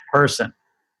that person,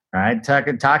 right?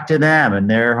 Talk to them and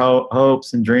their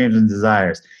hopes and dreams and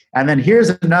desires. And then here's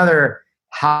another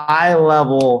high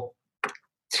level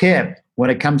tip when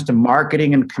it comes to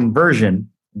marketing and conversion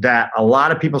that a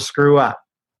lot of people screw up.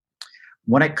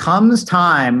 When it comes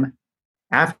time,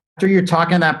 after you're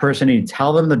talking to that person and you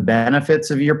tell them the benefits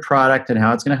of your product and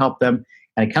how it's going to help them,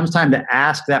 and it comes time to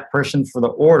ask that person for the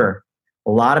order,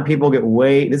 a lot of people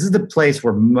this is the place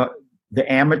where the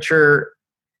amateur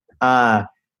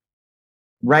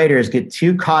writers get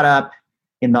too caught up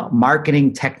in the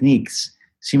marketing techniques.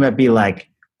 So you might be like,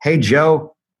 hey,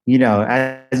 Joe,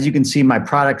 as you can see, my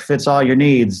product fits all your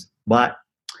needs, but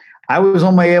I was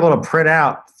only able to print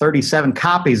out 37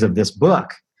 copies of this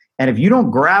book. And if you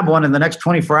don't grab one in the next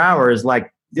 24 hours,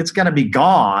 like it's going to be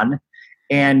gone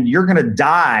and you're going to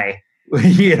die,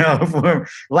 from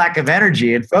lack of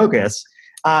energy and focus.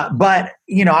 But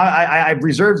I've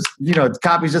reserved,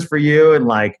 copies just for you. And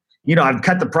like, I've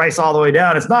cut the price all the way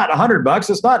down. It's not $100.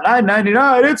 It's not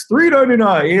 $9.99. It's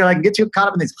 $3.99. Like get you caught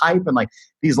up in this hype and like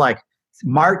these like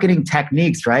marketing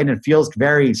techniques, right? And it feels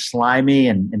very slimy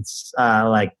and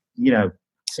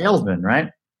salesman,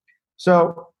 right?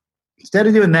 So instead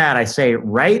of doing that, I say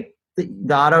write the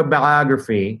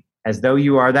autobiography as though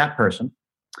you are that person.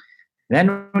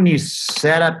 Then when you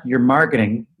set up your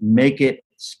marketing, make it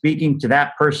speaking to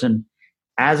that person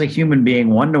as a human being,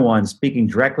 one-to-one, speaking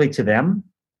directly to them.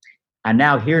 And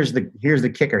now here's the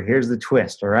kicker, here's the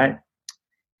twist, all right?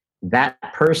 That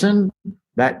person,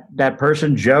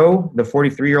 Joe, the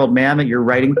 43-year-old man that you're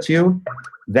writing to,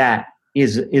 that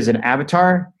is an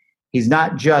avatar. He's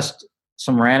not just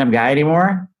some random guy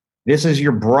anymore. This is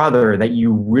your brother that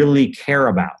you really care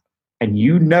about. And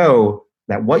you know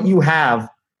that what you have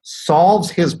solves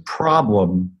his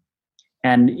problem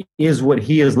and is what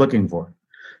he is looking for.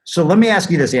 So let me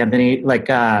ask you this, Anthony. Like,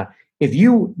 if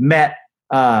you met,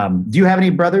 do you have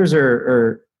any brothers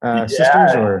or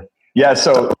sisters? Or Yeah,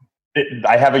 so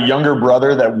I have a younger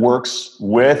brother that works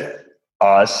with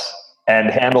us and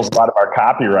handles a lot of our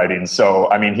copywriting. So,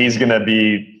 I mean, he's going to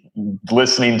be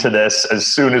listening to this as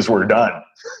soon as we're done.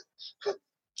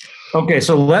 Okay,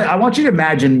 so I want you to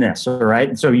imagine this, all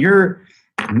right? So your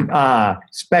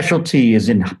specialty is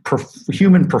in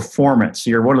human performance.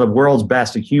 You're one of the world's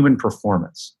best at human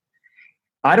performance.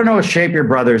 I don't know what shape your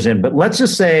brother's in, but let's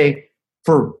just say,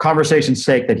 for conversation's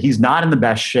sake, that he's not in the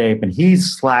best shape and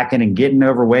he's slacking and getting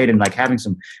overweight and like having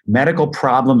some medical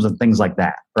problems and things like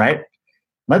that, right?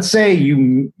 Let's say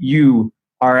you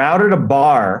are out at a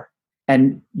bar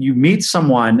and you meet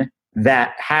someone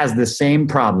that has the same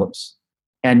problems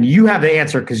and you have the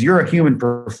answer because you're a human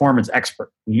performance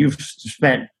expert. You've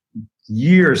spent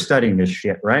years studying this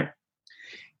shit, right?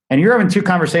 And you're having two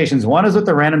conversations. One is with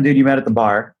the random dude you met at the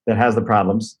bar that has the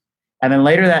problems. And then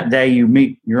later that day, you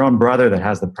meet your own brother that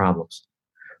has the problems.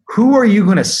 Who are you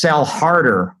going to sell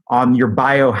harder on your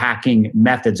biohacking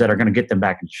methods that are going to get them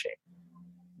back in shape?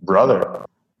 Brother.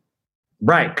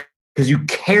 Right. Because you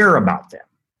care about them.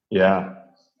 Yeah.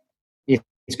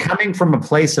 It's coming from a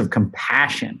place of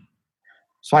compassion.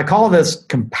 So I call this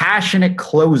compassionate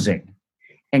closing.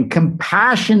 And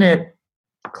compassionate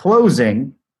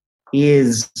closing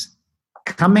is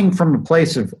coming from a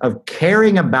place of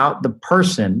caring about the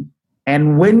person.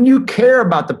 And when you care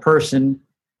about the person,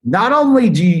 not only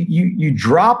do you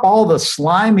drop all the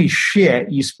slimy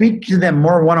shit, you speak to them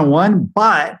more one-on-one,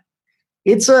 but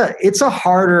it's a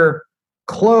harder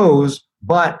close,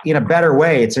 but in a better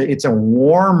way. It's a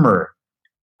warmer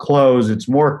close. It's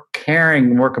more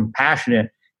caring, more compassionate,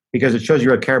 because it shows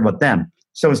you care about them.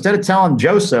 So instead of telling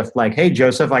Joseph, like, hey,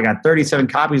 Joseph, I got 37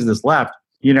 copies of this left,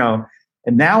 you know,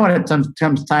 and now when it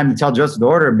comes time to tell Joseph the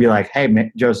order, and be like,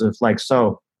 hey, Joseph, like,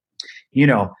 so, you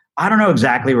know, I don't know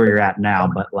exactly where you're at now,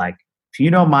 but like, if you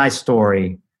know my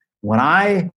story, when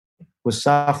I was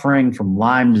suffering from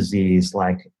Lyme disease,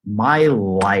 like, my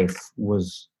life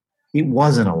it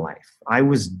wasn't a life. I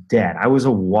was dead. I was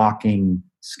a walking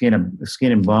skin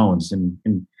and bones.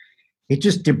 And it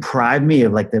just deprived me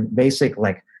of like the basic,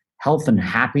 like, health and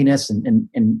happiness and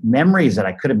memories that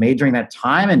I could have made during that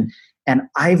time. And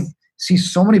I've seen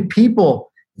so many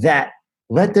people that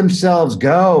let themselves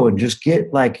go and just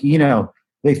get, like, you know,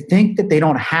 they think that they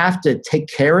don't have to take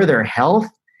care of their health.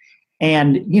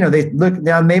 And, you know, they look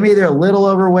now, maybe they're a little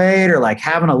overweight or like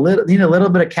having a little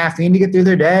bit of caffeine to get through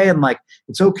their day. And like,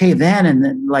 it's okay then. And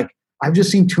then, like, I've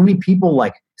just seen too many people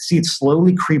like see it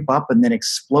slowly creep up and then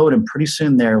explode. And pretty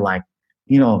soon they're like,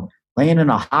 you know, laying in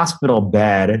a hospital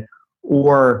bed,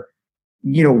 or,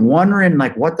 you know, wondering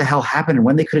like what the hell happened and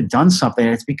when they could have done something.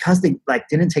 And it's because they like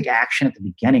didn't take action at the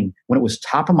beginning when it was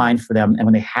top of mind for them and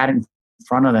when they had it in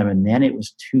front of them, and then it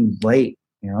was too late.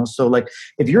 You know, so like,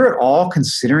 if you're at all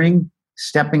considering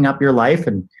stepping up your life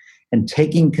and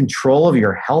taking control of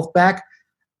your health back,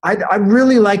 I'd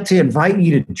really like to invite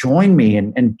you to join me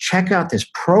and check out this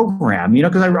program, you know,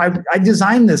 because I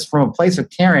designed this from a place of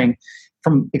caring,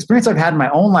 from experience I've had in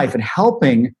my own life and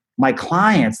helping my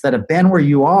clients that have been where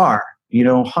you are. You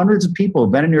know, hundreds of people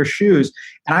have been in your shoes,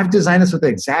 and I've designed this with the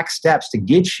exact steps to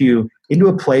get you into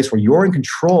a place where you're in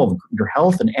control of your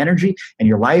health and energy and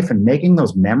your life and making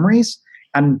those memories.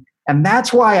 And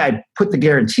that's why I put the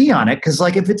guarantee on it, because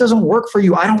like, if it doesn't work for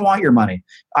you, I don't want your money.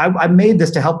 I made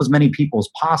this to help as many people as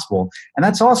possible. And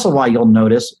that's also why you'll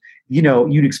notice, you know,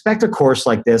 you'd expect a course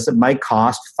like this that might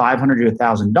cost $500 to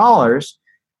 $1,000.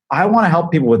 I want to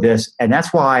help people with this, and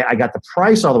that's why I got the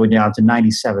price all the way down to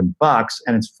 $97,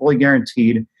 and it's fully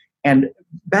guaranteed. And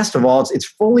best of all, it's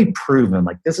fully proven.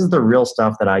 Like, this is the real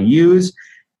stuff that I use,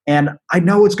 and I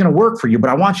know it's going to work for you, but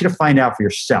I want you to find out for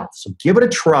yourself. So give it a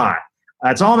try.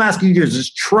 That's all I'm asking you to do, is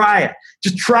just try it.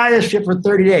 Just try this shit for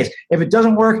 30 days. If it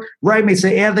doesn't work, write me,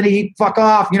 say, Anthony, fuck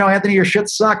off. You know, Anthony, your shit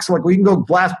sucks. Like, we can go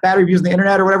blast bad reviews on the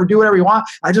internet or whatever, do whatever you want.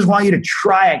 I just want you to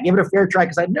try it. Give it a fair try,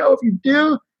 because I know if you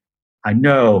do, I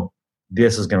know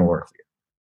this is going to work for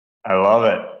you. I love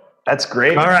it. That's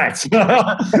great. All right. So,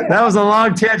 that was a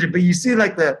long tangent, but you see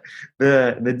like the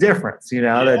difference, you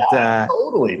know, that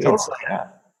totally. Yeah.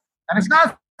 And it's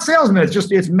not salesman.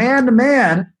 It's man to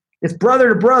man. It's brother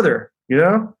to brother, you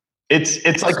know?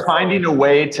 It's like finding a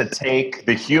way to take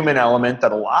the human element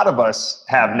that a lot of us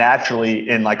have naturally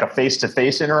in like a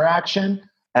face-to-face interaction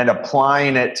and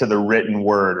applying it to the written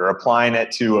word, or applying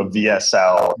it to a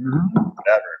VSL,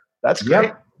 whatever. That's great.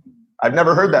 Yep. I've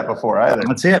never heard that before either.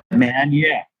 That's it, man.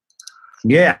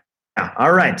 Yeah.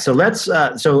 All right. So let's,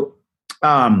 and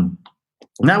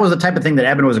that was the type of thing that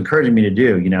Eben was encouraging me to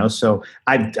do, you know? So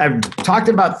I've talked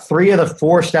about 3 of the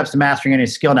 4 steps to mastering any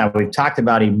skill. Now we've talked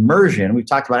about immersion. We've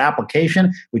talked about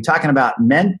application. We're talking about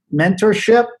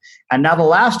mentorship. And now the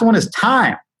last one is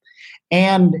time.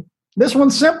 And this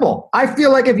one's simple. I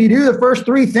feel like if you do the first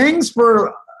 3 things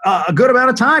for a good amount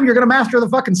of time, you're going to master the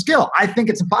fucking skill. I think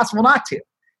it's impossible not to.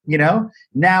 You know,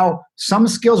 now some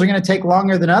skills are going to take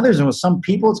longer than others, and with some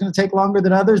people it's going to take longer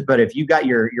than others. But if you got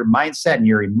your mindset and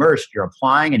you're immersed, you're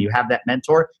applying, and you have that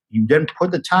mentor, you then put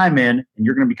the time in, and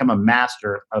you're going to become a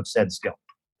master of said skill.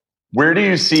 Where do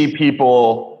you see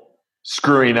people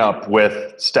screwing up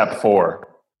with step 4?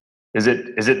 Is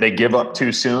it they give up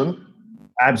too soon?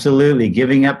 Absolutely,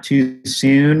 giving up too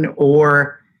soon,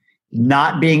 or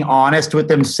not being honest with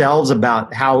themselves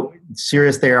about how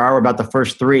serious they are about the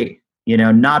first 3. You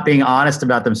know, not being honest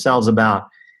about themselves about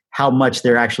how much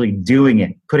they're actually doing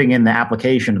it, putting in the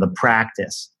application or the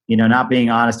practice, you know, not being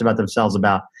honest about themselves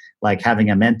about like having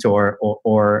a mentor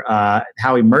or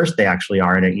how immersed they actually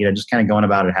are in it, you know, just kind of going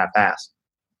about it half-assed.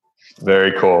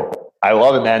 Very cool. I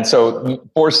love it, man. So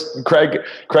Craig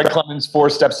Clemens, 4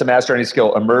 steps to master any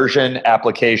skill: immersion,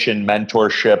 application,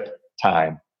 mentorship,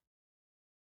 time.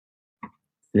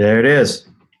 There it is.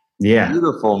 Yeah.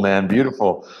 Beautiful, man.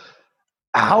 Beautiful.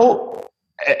 How,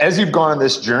 as you've gone on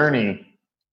this journey,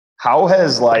 how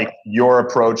has like your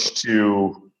approach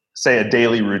to, say, a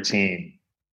daily routine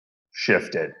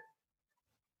shifted?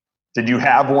 Did you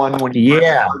have one when you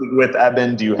started with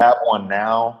Eben? Do you have one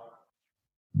now?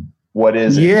 What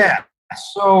is it? Yeah.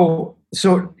 So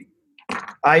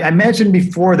I mentioned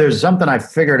before, there's something I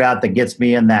figured out that gets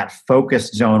me in that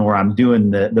focus zone where I'm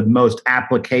doing the most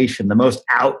application, the most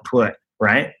output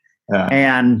right? Yeah.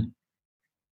 And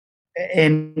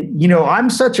I'm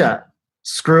such a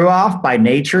screw off by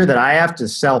nature that I have to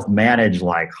self-manage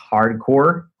like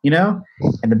hardcore,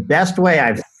 and the best way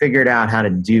I've figured out how to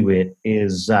do it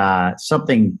is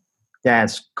something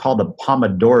that's called the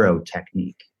Pomodoro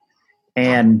technique.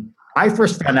 And I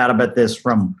first found out about this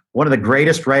from one of the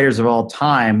greatest writers of all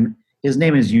time. His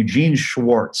name is Eugene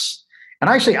Schwartz. And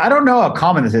actually, I don't know how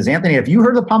common this is. Anthony, have you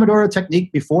heard of the Pomodoro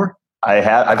technique before? I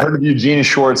have. I've heard of Eugene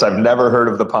Schwartz. I've never heard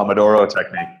of the Pomodoro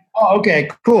technique. Oh, okay,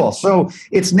 cool. So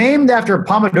it's named after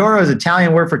Pomodoro is an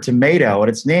Italian word for tomato, and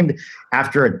it's named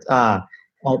after a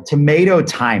tomato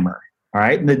timer. All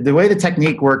right. The way the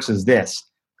technique works is this.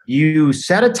 You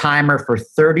set a timer for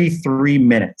 33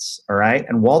 minutes. All right.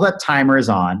 And while that timer is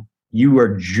on, you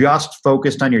are just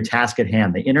focused on your task at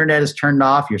hand. The internet is turned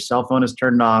off. Your cell phone is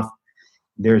turned off.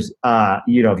 There's,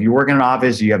 if you work in an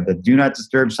office, you have the do not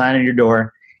disturb sign on your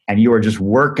door, and you are just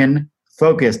working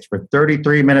focused for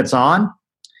 33 minutes on,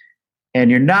 and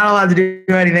you're not allowed to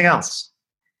do anything else.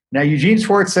 Now, Eugene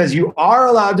Schwartz says you are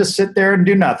allowed to sit there and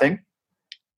do nothing.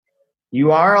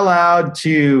 You are allowed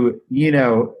to,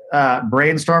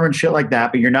 brainstorm and shit like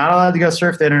that, but you're not allowed to go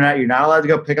surf the internet. You're not allowed to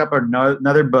go pick up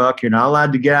another book. You're not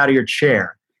allowed to get out of your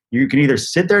chair. You can either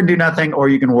sit there and do nothing, or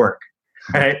you can work,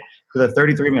 right, for the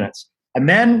 33 minutes. And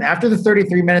then after the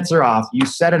 33 minutes are off, you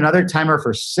set another timer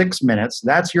for 6 minutes.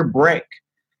 That's your break.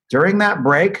 During that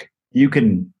break, you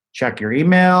can check your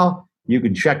email. You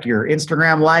can check your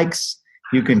Instagram likes.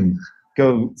 You can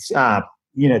go,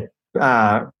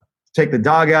 take the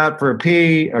dog out for a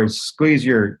pee or squeeze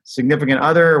your significant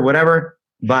other or whatever.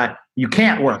 But you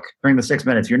can't work during the 6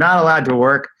 minutes. You're not allowed to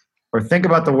work or think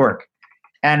about the work.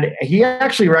 And he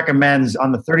actually recommends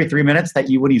on the 33 minutes that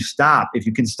when you stop, if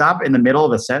you can stop in the middle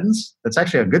of a sentence, that's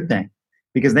actually a good thing,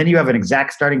 because then you have an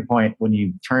exact starting point when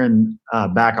you turn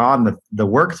back on the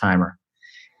work timer.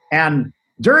 And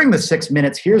during the 6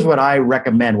 minutes, here's what I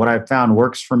recommend. What I've found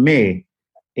works for me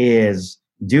is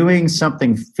doing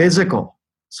something physical.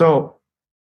 So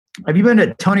have you been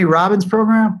to Tony Robbins'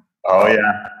 program? Oh,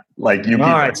 yeah. Like you.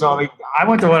 All right. So I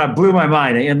went to one that blew my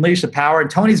mind. Unleash the Power. And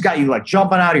Tony's got you like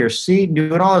jumping out of your seat and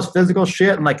doing all this physical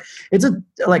shit. And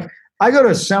I go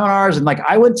to seminars, and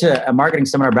I went to a marketing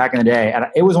seminar back in the day, and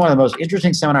it was one of the most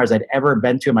interesting seminars I'd ever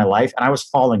been to in my life. And I was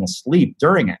falling asleep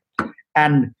during it.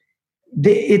 And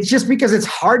it's just because it's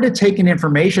hard to take in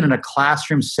information in a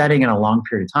classroom setting in a long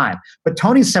period of time. But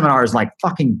Tony's seminar is like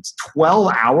fucking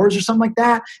 12 hours or something like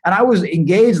that. And I was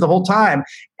engaged the whole time.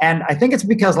 And I think it's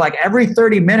because like every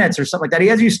 30 minutes or something like that, he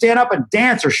has you stand up and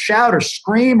dance or shout or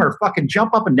scream or fucking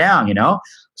jump up and down,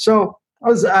 So I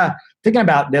was thinking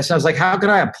about this. I was like, how could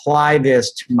I apply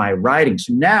this to my writing?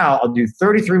 So now I'll do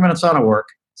 33 minutes on at work,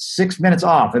 6 minutes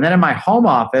off. And then in my home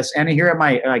office and here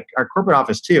at our corporate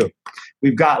office too,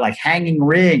 we've got like hanging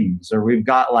rings, or we've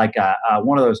got like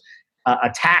one of those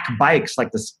attack bikes,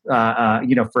 like this,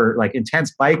 for like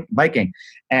intense biking,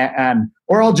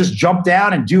 or I'll just jump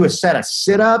down and do a set of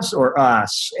sit-ups or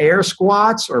air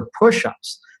squats or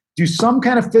push-ups. Do some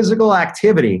kind of physical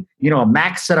activity. A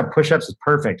max set of push-ups is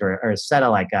perfect, or a set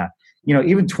of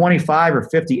even 25 or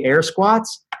 50 air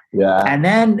squats. Yeah. And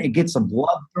then it gets some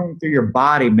blood flowing through your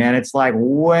body, man. It's like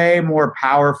way more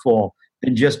powerful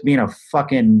than just being a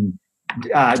fucking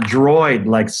droid,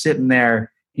 like sitting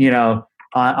there,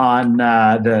 on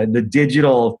the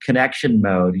digital connection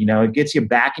mode. It gets you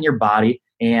back in your body.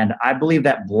 And I believe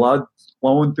that blood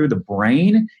flowing through the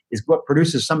brain is what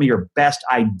produces some of your best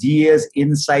ideas,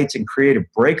 insights, and creative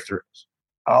breakthroughs.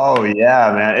 Oh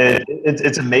yeah, man.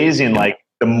 It's amazing. Like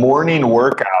the morning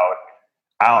workout,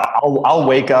 I'll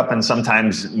wake up and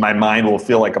sometimes my mind will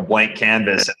feel like a blank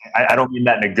canvas. I don't mean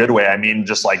that in a good way. I mean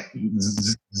just like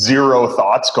zero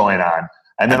thoughts going on.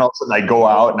 And then all of a sudden I go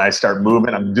out and I start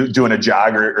moving. I'm doing a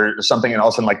jog or something, and all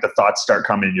of a sudden like the thoughts start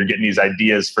coming. You're getting these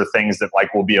ideas for things that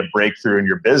like will be a breakthrough in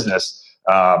your business.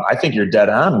 I think you're dead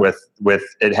on with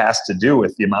it has to do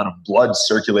with the amount of blood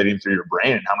circulating through your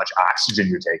brain and how much oxygen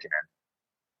you're taking in.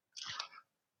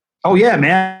 Oh yeah,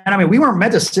 man. I mean, we weren't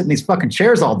meant to sit in these fucking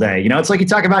chairs all day. It's like you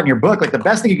talk about in your book, like the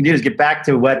best thing you can do is get back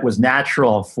to what was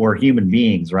natural for human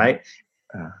beings, right?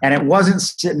 And it wasn't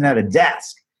sitting at a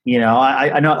desk.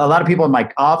 I know a lot of people in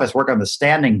my office work on the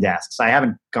standing desks. I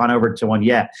haven't gone over to one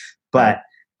yet, but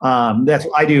that's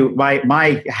what I do.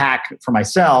 My hack for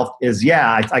myself is,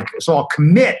 so I'll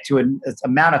commit to an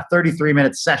amount of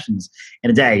 33-minute sessions in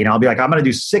a day. I'll be like, I'm going to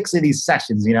do 6 of these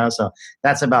sessions, so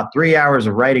that's about 3 hours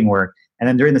of writing work. And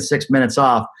then during the 6 minutes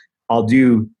off, I'll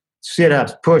do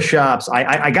sit-ups, push-ups.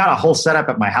 I got a whole setup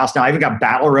at my house now. I even got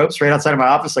battle ropes right outside of my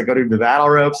office. I go to the battle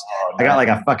ropes. Oh, I got like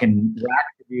a fucking rack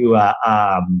to do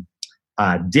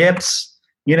dips,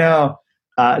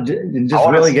 just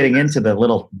really getting into the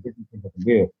little different things we can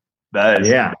do. Nice.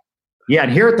 Yeah. Yeah.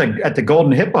 And here at the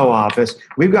Golden Hippo office,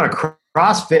 we've got a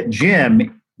CrossFit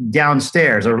gym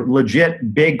downstairs, a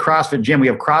legit big CrossFit gym. We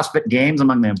have CrossFit games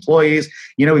among the employees.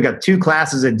 We've got 2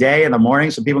 classes a day in the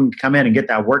morning so people can come in and get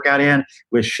that workout in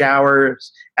with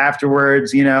showers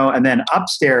afterwards, and then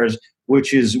upstairs,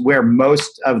 which is where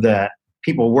most of the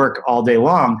people work all day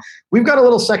long. We've got a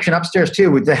little section upstairs too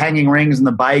with the hanging rings and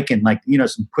the bike and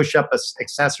some push-up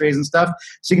accessories and stuff.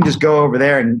 So you can just go over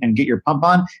there and get your pump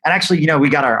on. And actually, we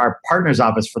got our partner's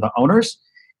office for the owners.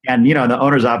 And, in the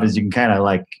owner's office, you can kind of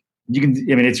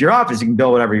it's your office. You can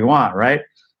build whatever you want, right?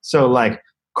 So of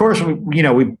course, we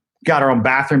got our own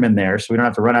bathroom in there, so we don't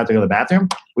have to run out to go to the bathroom.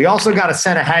 We also got a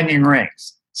set of hanging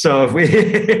rings. So so we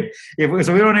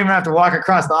don't even have to walk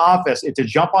across the office. It's to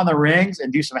jump on the rings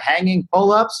and do some hanging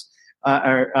pull-ups,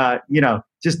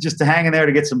 just to hang in there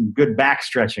to get some good back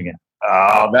stretching in.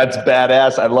 Oh, that's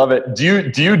badass. I love it.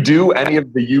 Do you do any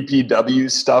of the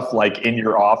UPW stuff in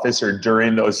your office or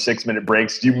during those 6-minute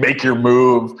breaks? Do you make your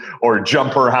move or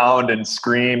jump around and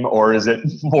scream, or is it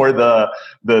more the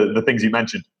things you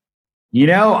mentioned?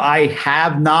 I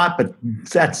have not, but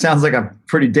that sounds like a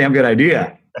pretty damn good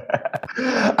idea.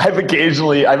 I've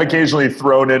occasionally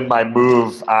thrown in my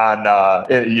move on,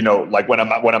 when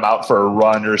I'm out for a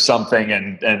run or something,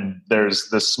 and there's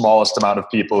the smallest amount of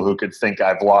people who could think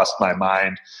I've lost my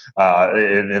mind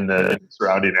in the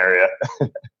surrounding area.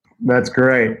 That's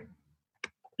great.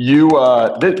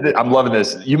 I'm loving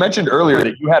this. You mentioned earlier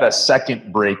that you had a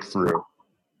second breakthrough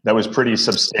that was pretty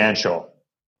substantial.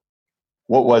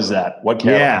 What was that? What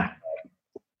catalyzed? Yeah.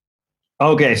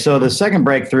 Okay, so the second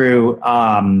breakthrough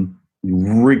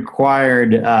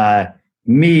required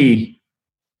me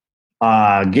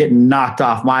getting knocked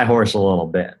off my horse a little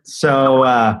bit. So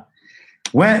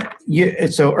early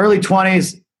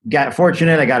 20s, got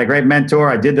fortunate. I got a great mentor.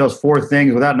 I did those 4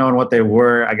 things without knowing what they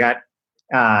were. I got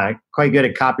quite good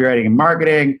at copywriting and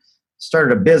marketing.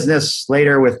 Started a business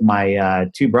later with my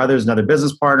 2 brothers, another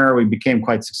business partner. We became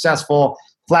quite successful.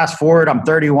 Fast forward, I'm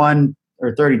 31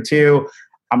 or 32.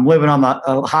 I'm living on the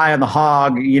high on the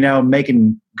hog,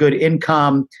 making good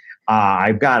income.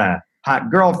 I've got a hot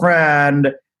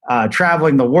girlfriend,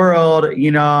 traveling the world.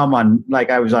 I'm on,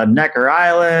 I was on Necker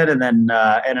Island and then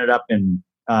ended up in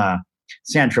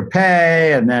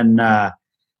Saint-Tropez, and then,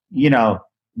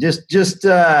 just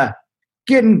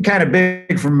getting kind of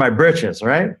big from my britches,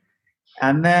 right?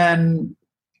 And then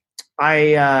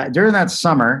during that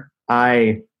summer,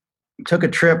 I took a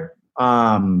trip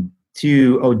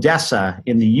to Odessa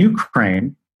in the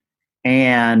Ukraine,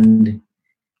 and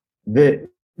to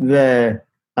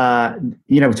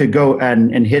go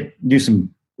and do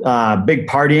some big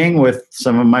partying with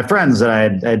some of my friends that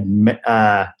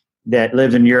I that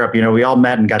lived in Europe. We all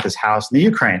met and got this house in the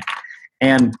Ukraine.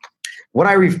 And what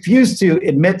I refused to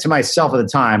admit to myself at the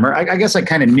time, or I guess I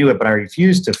kind of knew it, but I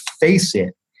refused to face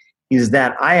it, is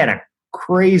that I had a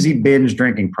crazy binge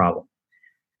drinking problem.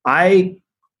 I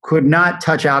could not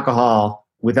touch alcohol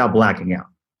without blacking out.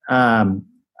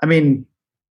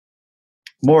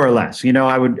 More or less,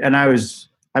 I was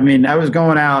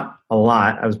going out a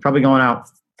lot. I was probably going out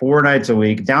 4 nights a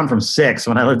week, down from 6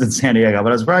 when I lived in San Diego, but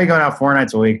I was probably going out 4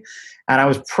 nights a week, and I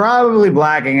was probably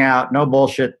blacking out, no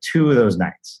bullshit, 2 of those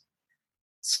nights.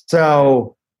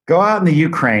 So go out in the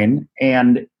Ukraine,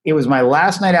 and it was my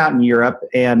last night out in Europe,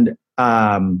 and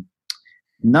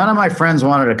none of my friends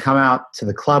wanted to come out to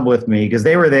the club with me because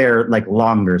they were there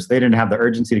longer. So they didn't have the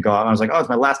urgency to go out. And I was like, oh, it's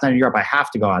my last night in Europe. I have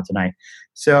to go out tonight.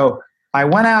 So I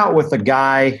went out with a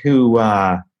guy who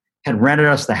had rented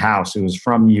us the house, who was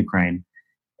from Ukraine.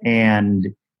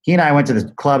 And he and I went to this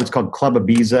club. It's called Club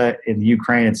Ibiza in the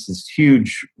Ukraine. It's this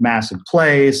huge, massive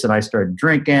place. And I started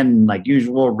drinking, like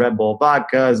usual, Red Bull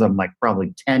vodkas. I'm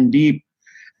probably 10 deep.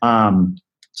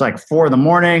 It's 4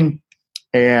 a.m.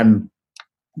 And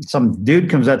some dude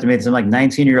comes up to me. It's some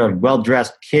 19-year-old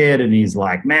well-dressed kid, and he's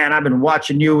like, "Man, I've been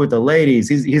watching you with the ladies."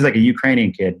 He's like a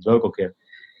Ukrainian kid, local kid.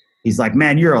 He's like,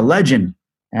 "Man, you're a legend."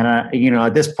 And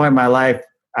at this point in my life,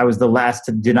 I was the last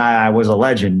to deny I was a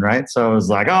legend, right? So I was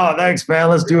like, "Oh, thanks, man.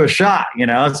 Let's do a shot."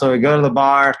 So we go to the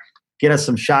bar, get us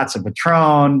some shots of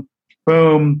Patron.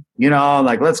 Boom.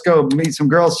 Let's go meet some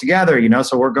girls together.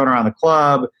 So we're going around the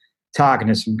club, talking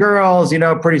to some girls.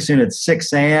 Pretty soon it's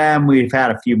 6 a.m. We've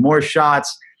had a few more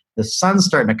shots. The sun's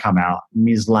starting to come out. And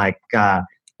he's like,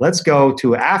 let's go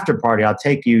to an after party. I'll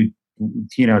take you,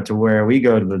 to where we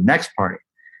go to the next party.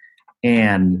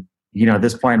 And, at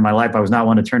this point in my life, I was not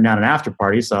one to turn down an after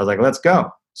party. So I was like, let's go.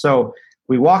 So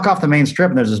we walk off the main strip,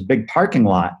 and there's this big parking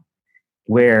lot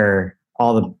where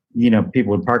all the,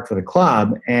 people would park for the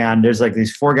club. And there's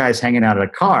these 4 guys hanging out at a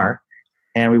car.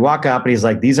 And we walk up and he's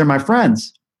like, these are my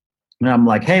friends. And I'm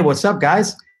like, hey, what's up,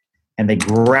 guys? And they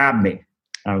grab me.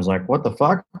 I was like, what the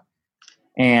fuck?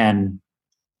 And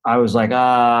I was like,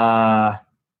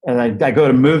 and I go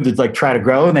to move to like try to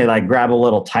grow, and they like grab a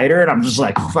little tighter, and I'm just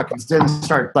like fucking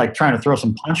start like trying to throw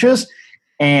some punches,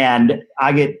 and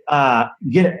I get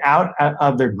out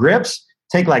of their grips,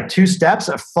 take like 2 steps,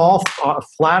 I fall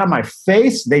flat on my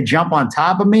face. They jump on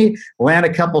top of me, land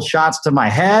a couple shots to my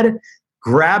head,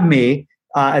 grab me,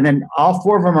 and then all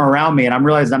 4 of them are around me, and I'm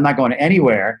realizing I'm not going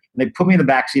anywhere. And they put me in the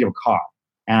back seat of a car,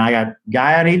 and I got a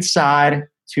guy on each side,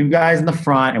 2 guys in the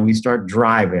front, and we start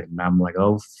driving, and I'm like,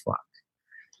 oh fuck.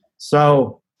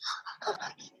 So,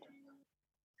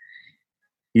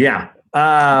 yeah,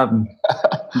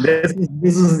 this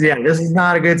is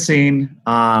not a good scene.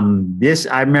 I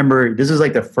remember this is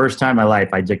like the first time in my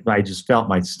life I just felt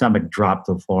my stomach drop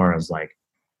to the floor. I was like,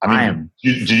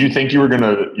 did you think you were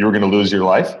gonna lose your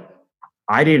life?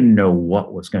 I didn't know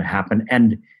what was going to happen,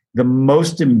 and the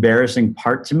most embarrassing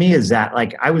part to me is that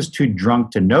like I was too drunk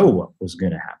to know what was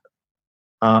going to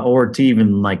happen, or to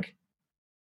even like.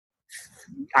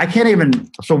 I can't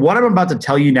even. So what I'm about to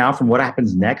tell you now from what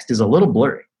happens next is a little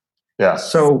blurry. Yeah.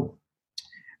 So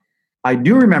I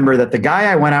do remember that the guy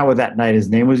I went out with that night, his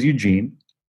name was Eugene.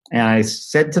 And I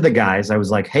said to the guys, I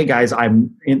was like, hey guys,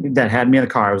 that had me in the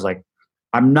car. I was like,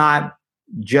 I'm not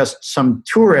just some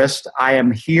tourist. I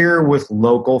am here with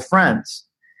local friends.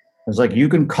 I was like, you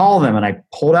can call them. And I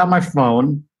pulled out my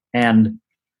phone and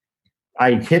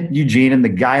I hit Eugene, and the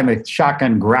guy in the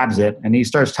shotgun grabs it and he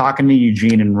starts talking to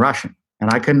Eugene in Russian. And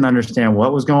I couldn't understand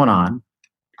what was going on.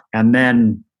 And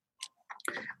then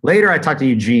later I talked to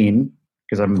Eugene,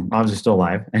 because I'm obviously still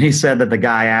alive. And he said that the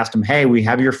guy asked him, hey, we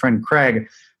have your friend Craig.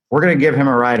 We're going to give him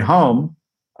a ride home.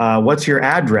 What's your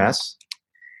address?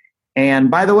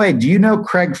 And by the way, do you know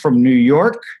Craig from New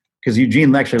York? Because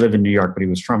Eugene actually lived in New York, but he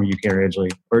was from UK originally.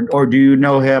 Or do you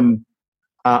know him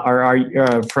or are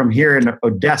you from here in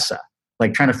Odessa?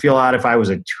 Like trying to feel out if I was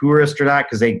a tourist or not.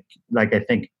 Because they, like, I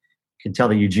think, could tell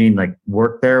that Eugene like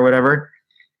worked there or whatever.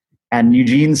 And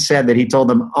Eugene said that he told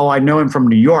them, oh, I know him from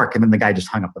New York. And then the guy just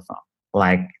hung up the phone.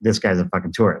 Like, this guy's a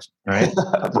fucking tourist, right?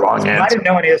 Wrong answer. I didn't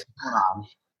know any of this was going on.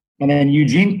 And then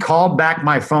Eugene called back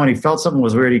my phone. He felt something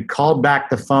was weird. He called back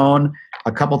the phone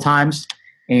a couple times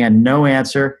and no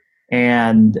answer.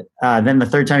 And then the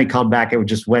third time he called back, it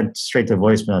just went straight to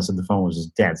voicemail. So the phone was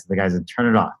just dead. So the guy said, turn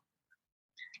it off.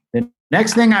 The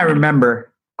next thing I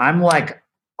remember, I'm like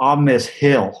on this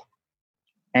hill.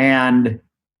 And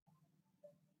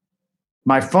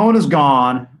my phone is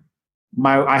gone.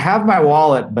 I have my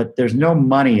wallet, but there's no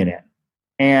money in it.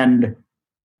 And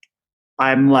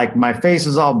I'm like, my face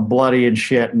is all bloody and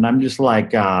shit. And I'm just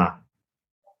like, I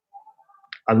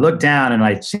look down and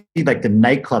I see like the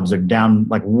nightclubs are down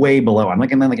like way below. I'm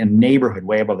like in like a neighborhood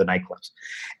way above the nightclubs.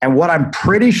 And what I'm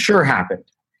pretty sure happened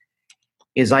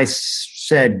is I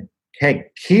said, hey,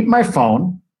 keep my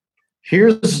phone.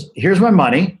 Here's my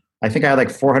money. I think I had like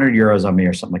 400 euros on me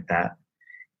or something like that.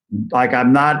 Like,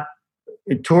 I'm not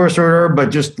a tourist order,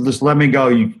 but just let me go.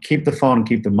 You keep the phone and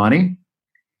keep the money.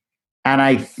 And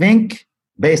I think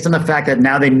based on the fact that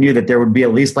now they knew that there would be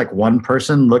at least like one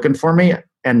person looking for me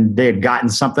and they had gotten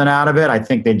something out of it, I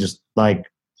think they just like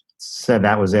said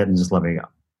that was it and just let me go.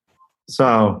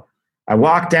 So I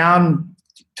walked down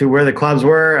to where the clubs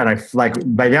were, and I like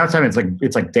by that time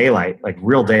it's like daylight, like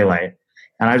real daylight.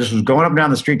 And I just was going up and down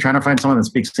the street trying to find someone that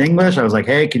speaks English. I was like,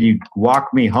 hey, can you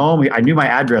walk me home? I knew my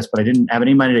address, but I didn't have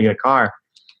any money to get a car.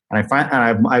 And I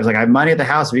was like, I have money at the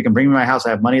house. If you can bring me to my house,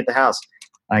 I have money at the house.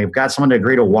 And I've got someone to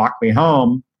agree to walk me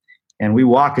home. And we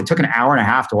walked. It took an hour and a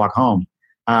half to walk home.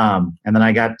 And then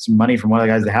I got some money from one of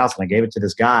the guys at the house, and I gave it to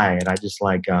this guy. And I just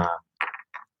like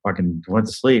fucking went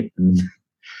to sleep and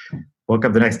woke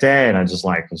up the next day, and I just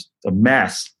like was a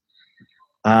mess.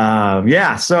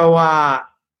 Yeah, so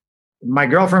my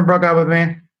girlfriend broke up with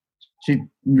me. She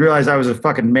realized I was a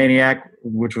fucking maniac,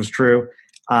 which was true.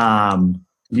 And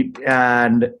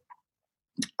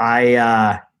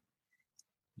I,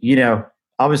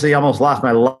 obviously almost lost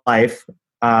my life.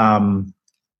 And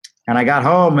I got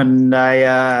home and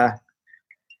I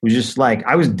was just like,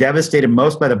 I was devastated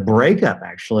most by the breakup,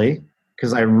 actually,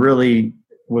 because I really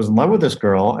was in love with this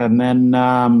girl. And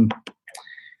then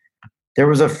there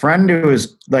was a friend who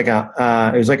was like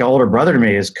it was like an older brother to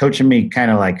me, is coaching me kind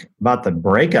of like about the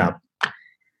breakup.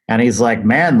 And he's like,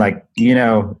 man, like,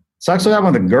 sucks what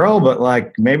happened with the girl, but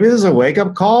like maybe this is a wake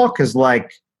up call. Cause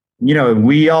like,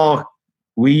 we,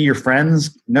 your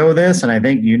friends know this. And I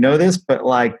think you know this, but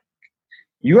like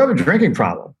you have a drinking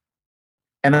problem.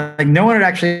 And like no one had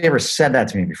actually ever said that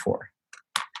to me before.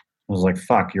 I was like,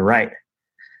 fuck, you're right.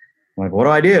 I'm like, what do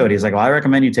I do? And he's like, well, I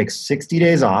recommend you take 60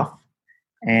 days off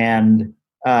and,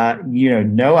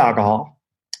 no alcohol.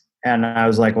 And I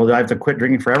was like, well, do I have to quit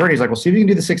drinking forever? And he's like, well, see if you can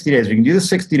do the 60 days. If you can do the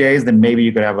 60 days, then maybe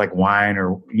you could have like wine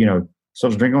or,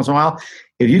 social drinking once in a while.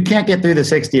 If you can't get through the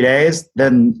 60 days,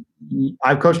 then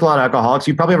I've coached a lot of alcoholics.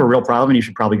 You probably have a real problem and you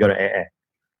should probably go to AA. I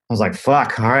was like,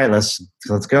 fuck, all right, let's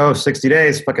go. 60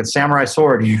 days, fucking samurai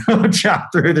sword, chop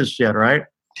through this shit, right?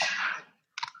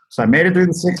 So I made it through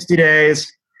the 60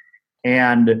 days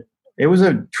and it was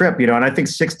a trip, and I think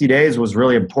 60 days was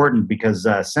really important because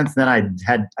since then I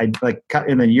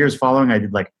in the years following, I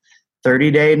did like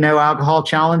 30-day no alcohol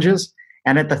challenges.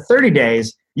 And at the 30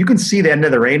 days, you can see the end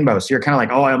of the rainbow. So you're kind of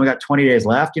like, oh, I only got 20 days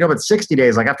left, but 60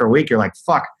 days, like after a week, you're like,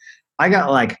 fuck, I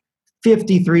got like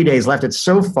 53 days left. It's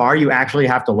so far, you actually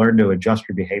have to learn to adjust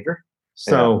your behavior.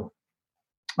 So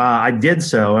I did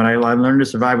so, and I learned to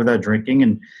survive without drinking.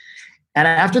 And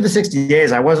after the 60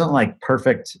 days, I wasn't like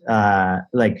perfect,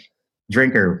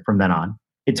 drinker from then on.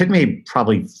 It took me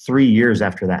probably 3 years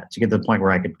after that to get to the point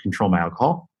where I could control my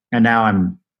alcohol. And now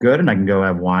I'm good and I can go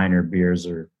have wine or beers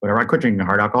or whatever. I quit drinking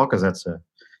hard alcohol because that's a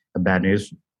bad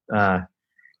news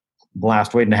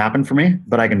blast waiting to happen for me.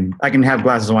 But I can have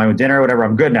glasses of wine with dinner or whatever.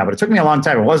 I'm good now. But it took me a long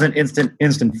time. It wasn't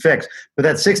instant fix. But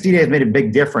that 60 days made a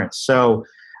big difference. So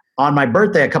on my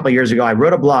birthday a couple of years ago, I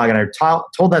wrote a blog and I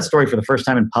told that story for the first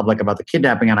time in public about the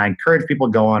kidnapping. And I encourage people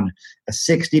to go on a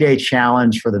 60-day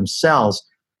challenge for themselves.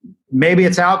 Maybe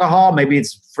it's alcohol. Maybe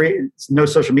it's free. It's no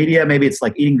social media. Maybe it's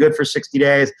like eating good for 60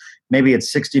 days. Maybe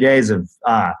it's 60 days of,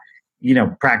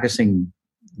 practicing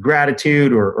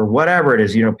gratitude or whatever it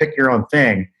is, pick your own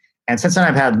thing. And since then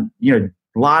I've had, a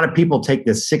lot of people take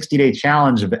this 60-day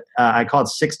challenge of, I call it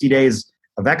 60 days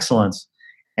of excellence,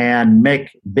 and make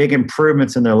big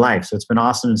improvements in their life. So it's been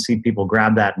awesome to see people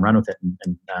grab that and run with it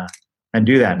and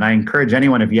do that. And I encourage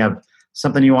anyone, if you have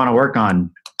something you want to work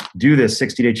on, do this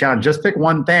 60-day challenge. Just pick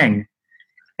one thing.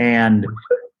 And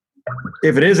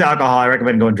if it is alcohol, I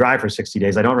recommend going dry for 60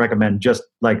 days. I don't recommend just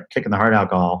like kicking the hard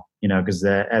alcohol, because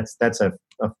that's a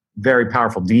very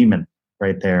powerful demon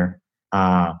right there.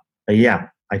 But yeah,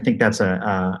 I think that's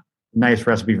a nice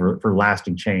recipe for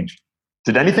lasting change.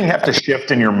 Did anything have to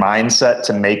shift in your mindset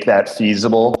to make that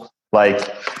feasible?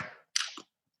 Like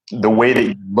the way that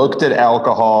you looked at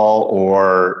alcohol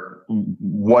or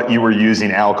what you were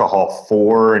using alcohol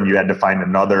for, and you had to find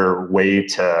another way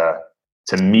to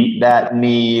meet that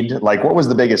need? Like, what was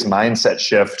the biggest mindset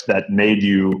shift that made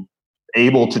you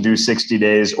able to do 60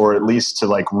 days, or at least to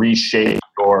like reshape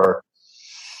your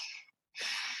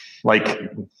like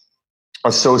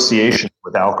association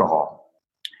with alcohol?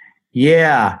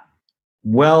 Yeah.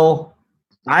 Well,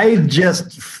 I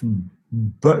just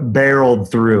barreled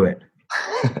through it.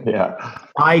 Yeah.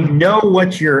 I know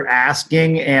what you're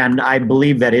asking, and I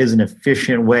believe that is an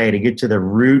efficient way to get to the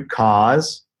root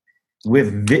cause.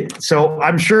 So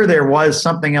I'm sure there was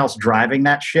something else driving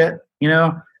that shit,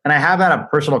 and I have had a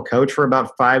personal coach for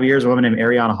about 5 years, a woman named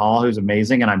Ariana Hall, who's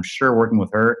amazing. And I'm sure working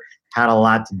with her had a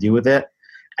lot to do with it.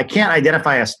 I can't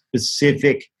identify a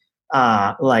specific,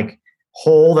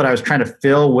 hole that I was trying to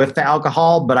fill with the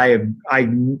alcohol, but I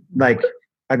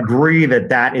agree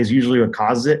that is usually what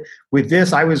causes it. With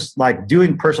this, I was like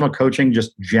doing personal coaching,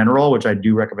 just general, which I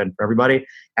do recommend for everybody,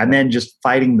 and then just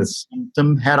fighting the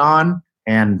symptom head on,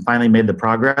 and finally made the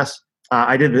progress.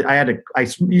 I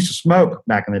used to smoke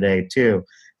back in the day too.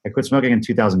 I quit smoking in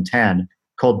 2010,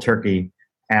 cold turkey,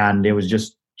 and it was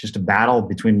just a battle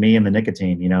between me and the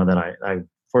nicotine. That I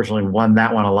fortunately won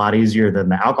that one a lot easier than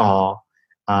the alcohol.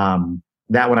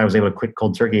 That one I was able to quit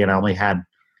cold turkey, and I only had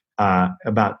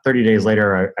about 30 days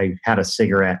later, I had a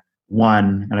cigarette,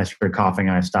 one, and I started coughing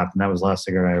and I stopped, and that was the last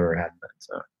cigarette I ever had.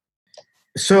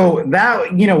 So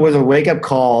that, was a wake up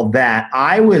call that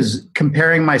I was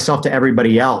comparing myself to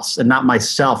everybody else and not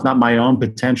myself, not my own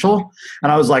potential.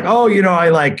 And I was like, oh,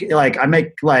 I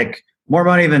make like more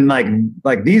money than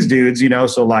like these dudes,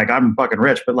 so like I'm fucking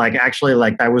rich, but like actually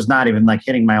like I was not even like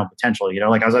hitting my own potential,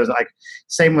 like I was like,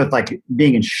 same with like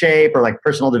being in shape or like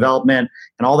personal development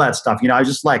and all that stuff. I was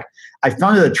just like, I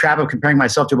fell into the trap of comparing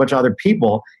myself to a bunch of other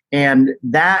people. And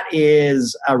that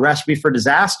is a recipe for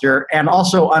disaster and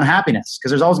also unhappiness,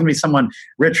 because there's always going to be someone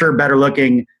richer, better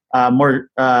looking, more,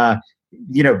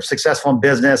 successful in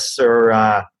business, or,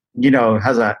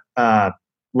 has a,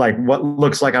 like what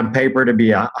looks like on paper to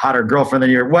be a hotter girlfriend than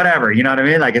you, or whatever, you know what I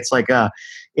mean? Like, it's like,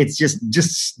 it's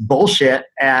just bullshit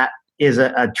is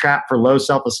a trap for low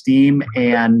self-esteem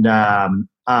and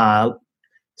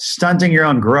stunting your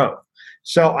own growth.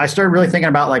 So I started really thinking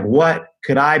about like, what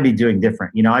could I be doing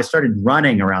different? I started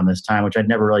running around this time, which I'd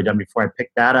never really done before. I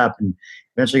picked that up and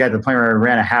eventually got to the point where I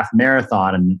ran a half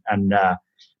marathon. And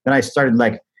then I started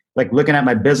like like looking at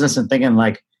my business and thinking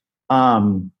like,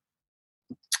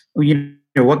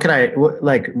 what could I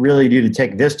like really do to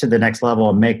take this to the next level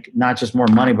and make not just more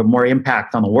money, but more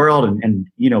impact on the world and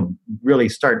really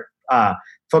start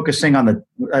focusing on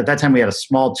at that time we had a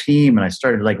small team, and I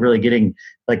started like really getting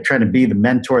like trying to be the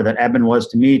mentor that Eben was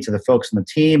to me, to the folks on the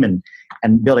team, and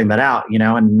building that out,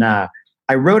 and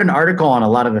I wrote an article on a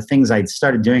lot of the things I'd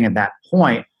started doing at that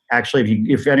point. Actually,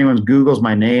 if anyone Googles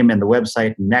my name and the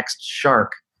website Next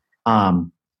Shark, I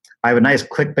have a nice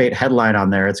clickbait headline on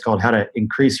there. It's called How to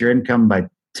Increase Your Income by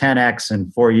 10x in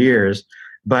 4 years.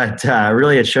 But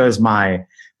really it shows my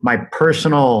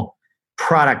personal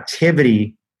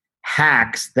productivity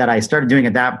hacks that I started doing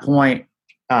at that point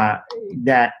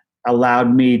that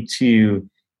allowed me to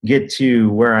get to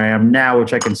where I am now,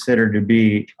 which I consider to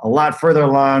be a lot further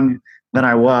along than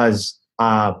I was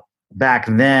back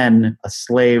then, a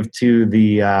slave to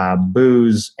the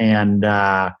booze and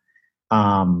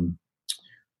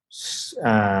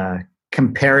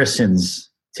comparisons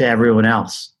to everyone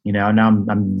else. Now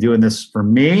I'm doing this for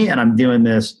me, and I'm doing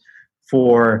this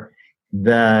for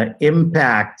the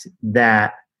impact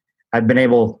that I've been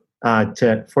able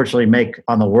to fortunately make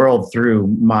on the world through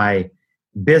my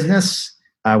business,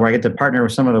 where I get to partner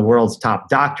with some of the world's top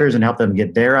doctors and help them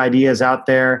get their ideas out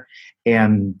there,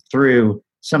 and through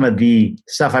some of the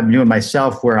stuff I've been doing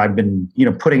myself, where I've been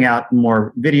putting out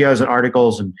more videos and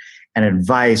articles and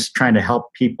advice, trying to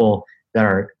help people that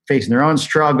are facing their own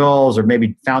struggles, or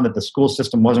maybe found that the school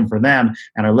system wasn't for them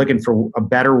and are looking for a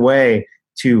better way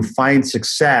to find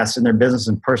success in their business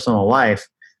and personal life.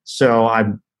 So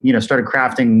I've started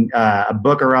crafting a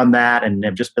book around that, and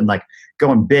have just been like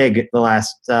going big the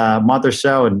last month or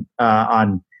so, and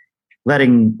on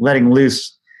letting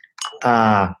loose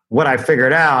what I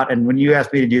figured out. And when you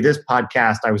asked me to do this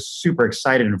podcast, I was super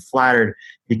excited and flattered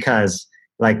because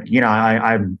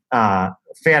I'm a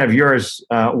fan of yours,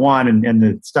 one, and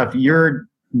the stuff you're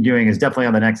doing is definitely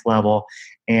on the next level.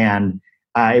 And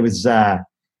it was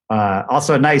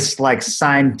also a nice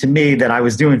sign to me that I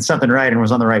was doing something right and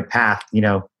was on the right path,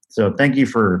 So thank you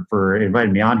for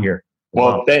inviting me on here.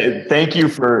 Well, thank you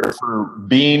for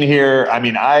being here. I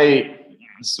mean,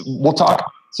 we'll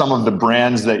talk some of the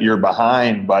brands that you're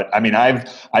behind, but I mean, I've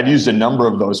used a number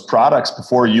of those products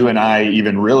before you and I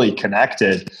even really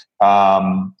connected.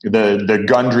 The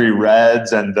Gundry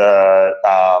Reds and the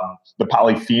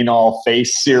polyphenol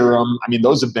face serum. I mean,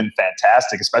 those have been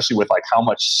fantastic, especially with how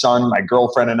much sun my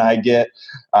girlfriend and I get.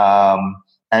 And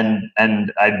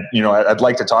I'd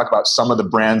like to talk about some of the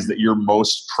brands that you're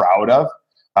most proud of.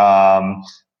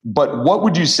 But what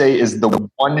would you say is the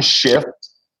one shift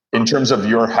in terms of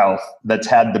your health that's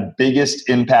had the biggest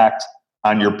impact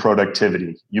on your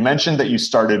productivity? You mentioned that you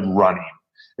started running.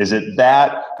 Is it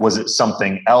that? Was it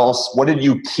something else? What did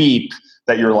you keep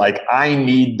that you're like, I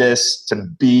need this to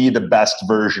be the best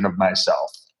version of myself?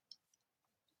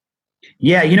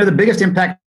 Yeah, the biggest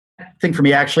impact thing for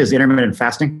me actually is intermittent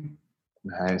fasting.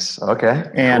 Nice. Okay.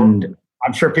 And cool.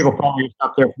 I'm sure people probably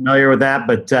out there are familiar with that,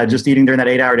 but just eating during that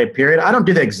 8-hour day period. I don't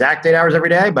do the exact 8 hours every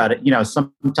day, but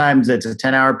sometimes it's a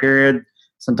 10-hour period,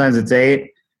 sometimes it's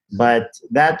 8. But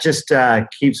that just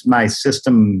keeps my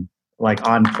system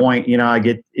on point.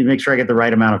 It makes sure I get the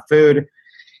right amount of food,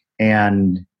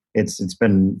 and it's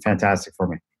been fantastic for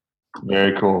me.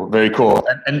 Very cool. Very cool.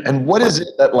 And what is it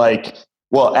that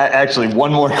well, actually,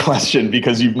 one more question,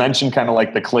 because you've mentioned kind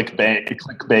of the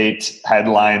clickbait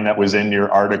headline that was in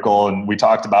your article. And we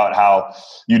talked about how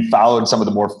you'd followed some of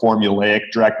the more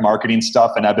formulaic direct marketing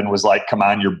stuff. And Eben was like, come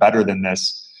on, you're better than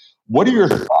this. What are your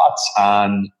thoughts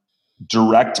on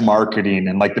direct marketing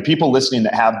and the people listening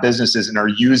that have businesses and are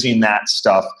using that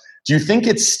stuff? Do you think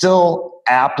it's still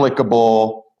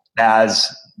applicable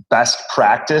as best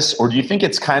practice, or do you think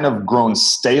it's kind of grown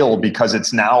stale because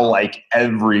it's now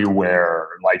everywhere,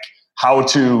 how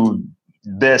to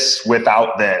this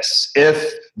without this,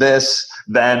 if this,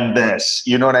 then this,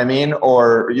 you know what I mean?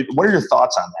 Or what are your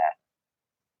thoughts on that?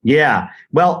 Yeah.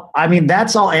 Well, I mean,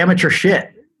 that's all amateur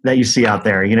shit that you see out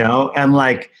there, and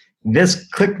this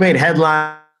clickbait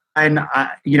headline,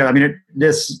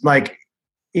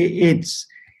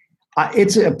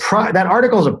 that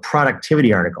article is a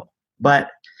productivity article, but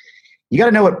you got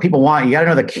to know what people want. You got to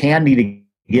know the candy to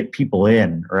get people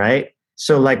in, right?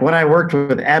 So when I worked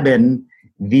with Eben,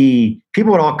 the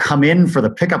people would all come in for the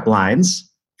pickup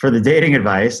lines, for the dating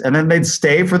advice, and then they'd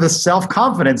stay for the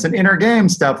self-confidence and inner game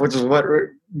stuff, which is what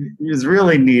is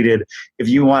really needed if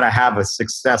you want to have a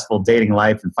successful dating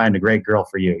life and find a great girl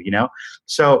for you,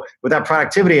 So with that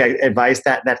productivity advice,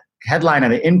 that headline of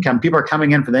the income, people are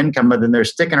coming in for the income, but then they're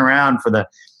sticking around for the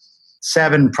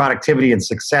 7 productivity and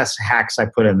success hacks I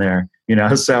put in there, you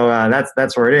know. So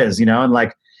that's where it is, you know. And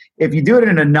like, if you do it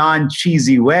in a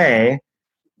non-cheesy way,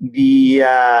 the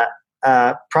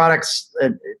products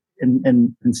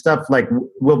and stuff like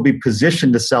will be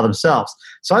positioned to sell themselves.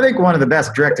 So I think one of the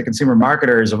best direct-to-consumer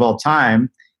marketers of all time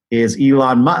is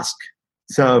Elon Musk.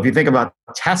 So if you think about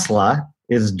Tesla,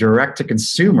 is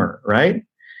direct-to-consumer, right?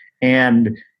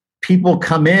 And people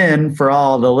come in for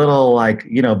all the little, like,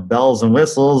 you know, bells and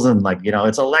whistles, and like, you know,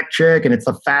 it's electric and it's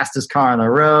the fastest car on the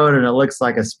road and it looks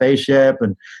like a spaceship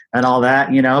and all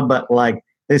that, you know, but like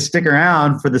they stick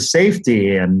around for the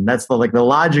safety, and that's the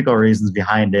logical reasons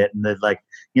behind it, and the, like,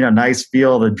 you know, nice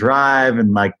feel to drive,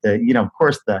 and like the, you know, of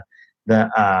course the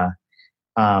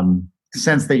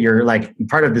sense that you're like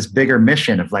part of this bigger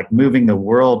mission of like moving the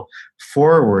world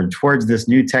forward towards this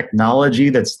new technology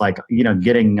that's like, you know,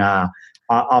 getting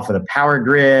off of the power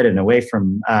grid and away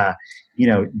from you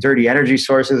know, dirty energy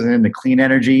sources and into clean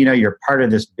energy. You know, you're part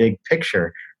of this big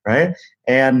picture, right?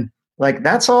 And like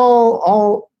that's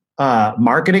all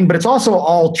marketing, but it's also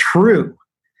all true.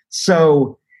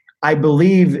 So I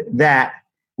believe that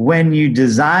when you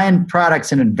design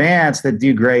products in advance that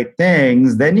do great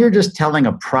things, then you're just telling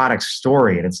a product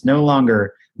story, and it's no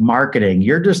longer marketing.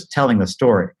 You're just telling the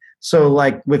story. So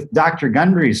like with Dr.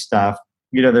 Gundry's stuff,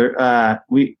 you know,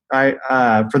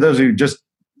 for those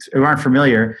who aren't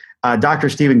familiar, Dr.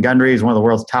 Stephen Gundry is one of the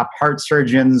world's top heart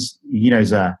surgeons. You know,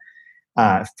 he's a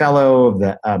fellow of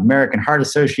the American Heart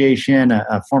Association,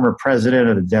 a former president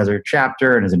of the Desert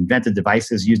Chapter, and has invented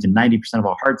devices used in 90% of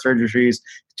all heart surgeries.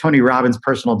 Tony Robbins'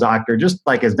 personal doctor, just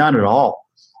like has done it all.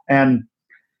 And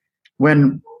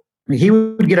when he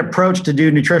would get approached to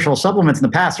do nutritional supplements in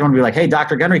the past, someone would be like, "Hey,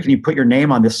 Dr. Gundry, can you put your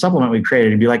name on this supplement we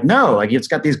created?" And be like, "No, like it's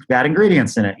got these bad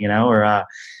ingredients in it," you know, or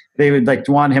they would like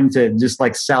want him to just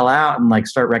like sell out and like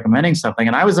start recommending something.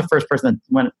 And I was the first person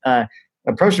that went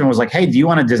approached him and was like, "Hey, do you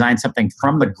want to design something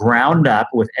from the ground up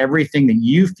with everything that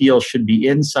you feel should be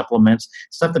in supplements,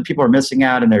 stuff that people are missing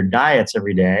out in their diets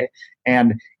every day?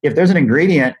 And if there's an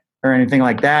ingredient or anything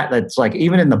like that that's like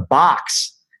even in the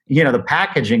box, you know, the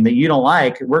packaging that you don't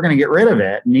like, we're going to get rid of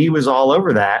it." And he was all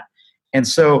over that. And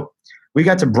so we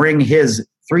got to bring his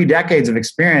 3 decades of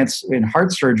experience in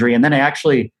heart surgery. And then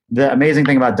actually the amazing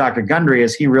thing about Dr. Gundry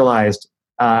is he realized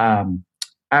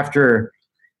after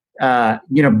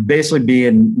you know, basically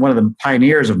being one of the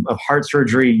pioneers of heart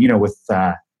surgery, you know, with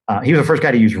he was the first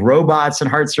guy to use robots in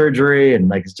heart surgery, and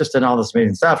like just done all this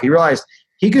amazing stuff. He realized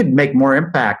he could make more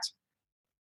impact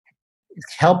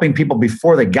helping people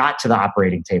before they got to the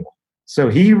operating table. So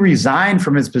he resigned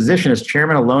from his position as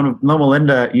chairman of Loma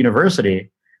Linda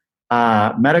University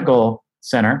Medical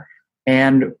Center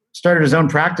and started his own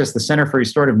practice, the Center for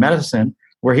Restorative Medicine,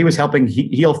 where he was helping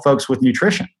heal folks with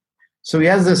nutrition. So he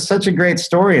has such a great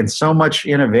story and so much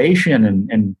innovation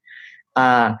and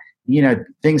you know,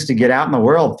 things to get out in the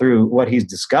world through what he's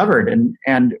discovered.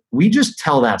 And we just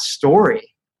tell that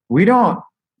story. We don't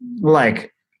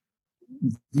like,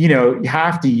 you know,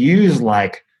 have to use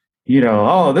like, you know,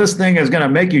 oh, this thing is going to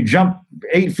make you jump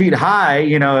 8 feet high,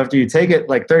 you know, after you take it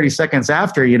like 30 seconds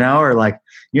after, you know, or like,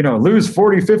 you know, lose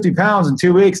 40, 50 pounds in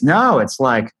 2 weeks. No, it's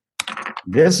like,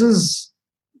 this is,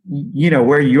 you know,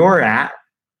 where you're at.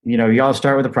 You know, you all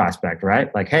start with a prospect,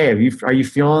 right? Like, hey, are you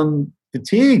feeling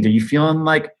fatigued? Are you feeling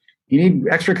like you need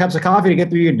extra cups of coffee to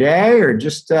get through your day, or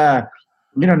just,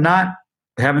 you know, not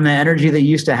having the energy that you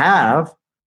used to have?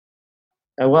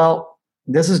 Well,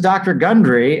 this is Dr.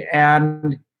 Gundry,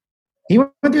 and he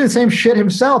went through the same shit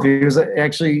himself. He was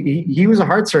actually, he was a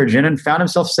heart surgeon and found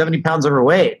himself 70 pounds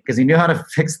overweight because he knew how to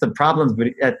fix the problems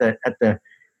at the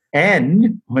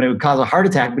end when it would cause a heart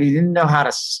attack, but he didn't know how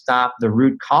to stop the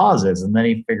root causes. And then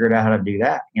he figured out how to do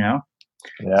that, you know?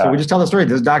 Yeah. So we just tell the story.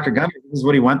 This is Dr. Gundry. This is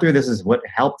what he went through. This is what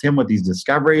helped him with these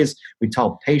discoveries. We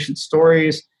tell patient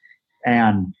stories.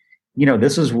 And, you know,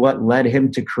 this is what led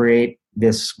him to create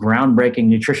this groundbreaking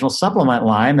nutritional supplement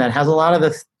line that has a lot of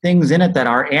the things in it that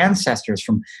our ancestors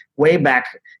from way back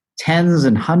tens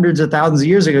and hundreds of thousands of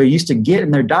years ago used to get in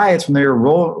their diets when they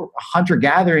were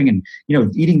hunter-gathering and, you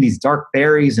know, eating these dark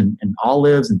berries and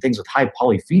olives and things with high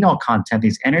polyphenol content,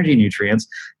 these energy nutrients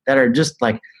that are just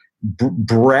like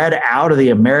bred out of the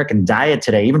American diet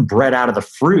today, even bred out of the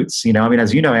fruits. You know, I mean,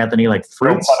 as you know, Anthony, like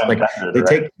fruits, like they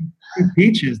take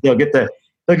peaches, they'll get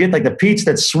like the peach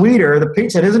that's sweeter. The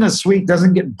peach that isn't as sweet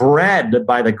doesn't get bred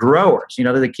by the growers. You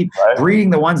know, they keep breeding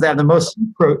the ones that have the most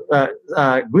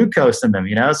glucose in them.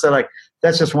 You know, so like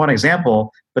that's just one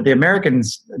example. But the American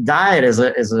diet is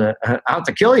out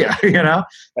to kill you. You know,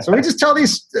 so we just tell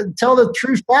the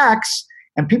true facts,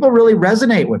 and people really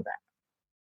resonate with that.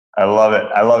 I love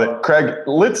it. Craig,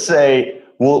 let's say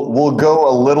We'll go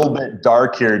a little bit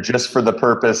dark here just for the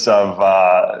purpose of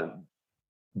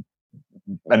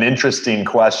an interesting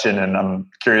question, and I'm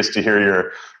curious to hear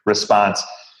your response.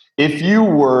 If you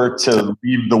were to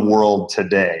leave the world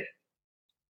today,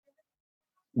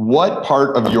 what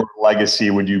part of your legacy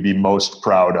would you be most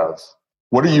proud of?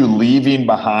 What are you leaving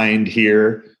behind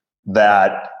here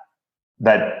that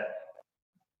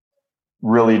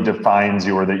really defines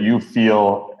you, or that you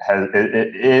feel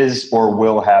it is or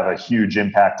will have a huge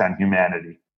impact on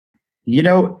humanity? You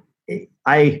know,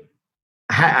 I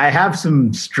have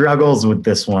some struggles with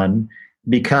this one,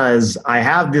 because I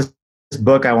have this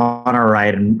book I want to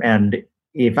write, and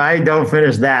if I don't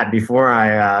finish that before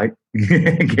I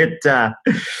get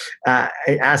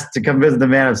asked to come visit the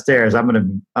man upstairs, I'm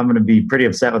gonna be pretty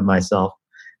upset with myself.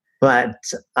 But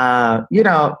you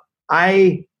know,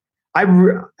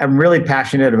 I'm really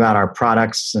passionate about our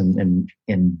products and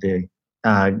the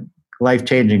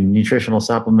life-changing nutritional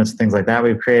supplements, things like that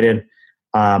we've created.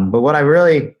 But what I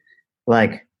really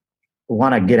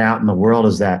want to get out in the world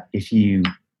is that if you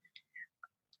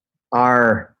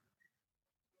are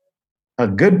a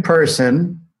good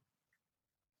person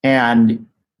and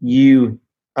you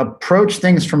approach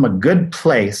things from a good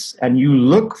place and you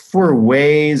look for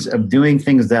ways of doing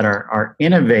things that are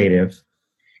innovative,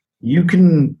 you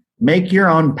can make your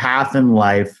own path in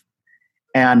life,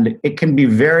 and it can be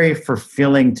very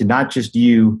fulfilling to not just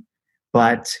you,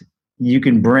 but you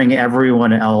can bring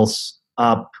everyone else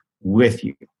up with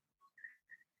you.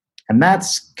 And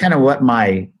that's kind of what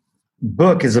my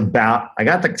book is about. I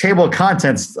got the table of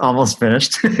contents almost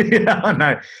finished. And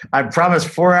I promised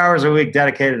 4 hours a week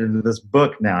dedicated to this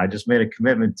book now. I just made a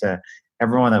commitment to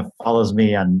everyone that follows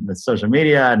me on the social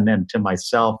media, and then to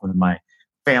myself and my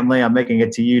family. I'm making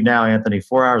it to you now, Anthony,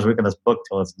 4 hours a week on this book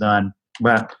till it's done.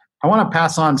 But I want to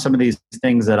pass on some of these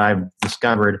things that I've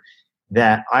discovered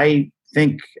that I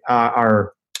think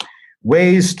are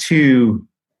ways to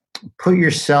put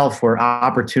yourself where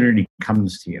opportunity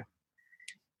comes to you.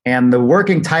 And the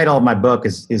working title of my book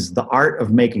is The Art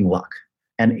of Making Luck.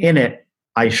 And in it,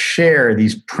 I share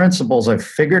these principles I've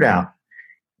figured out,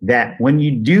 that when you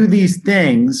do these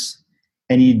things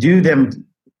and you do them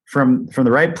from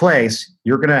the right place,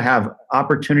 you're going to have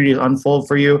opportunities unfold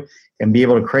for you and be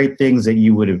able to create things that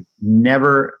you would have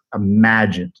never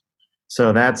imagined.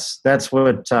 So that's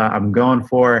what I'm going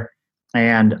for.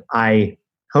 And I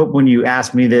hope when you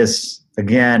ask me this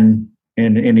again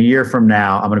in a year from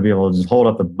now, I'm going to be able to just hold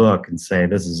up the book and say,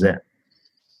 this is it.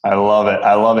 I love it.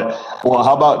 I love it. Well,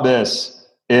 how about this?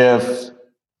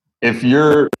 If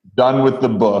you're done with the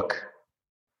book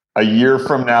a year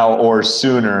from now or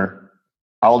sooner,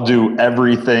 I'll do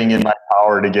everything in my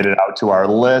power to get it out to our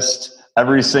list,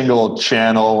 every single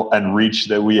channel and reach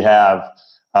that we have.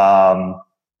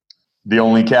 The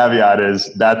only caveat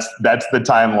is that's the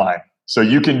timeline. So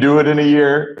you can do it in a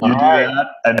year. You do that,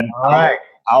 and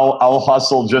I'll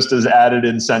hustle just as added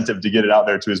incentive to get it out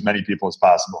there to as many people as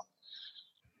possible.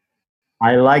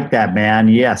 I like that, man.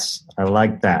 Yes, I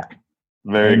like that.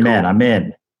 Very Amen. cool. I'm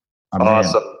in.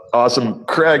 Awesome. Awesome.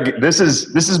 Craig, this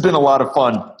has been a lot of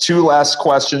fun. 2 last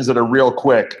questions that are real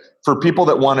quick. For people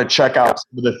that want to check out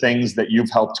some of the things that you've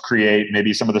helped create,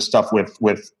 maybe some of the stuff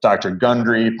with Dr.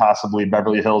 Gundry, possibly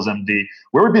Beverly Hills MD,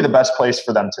 where would be the best place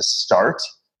for them to start?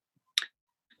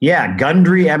 Yeah,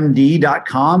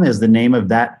 GundryMD.com is the name of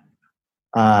that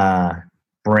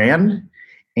brand.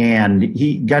 And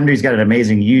Gundry's got an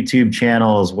amazing YouTube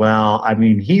channel as well. I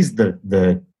mean, he's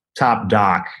the top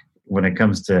doc when it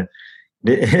comes to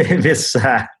this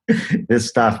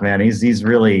stuff, man. He's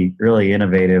really, really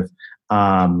innovative.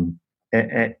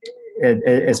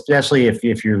 Especially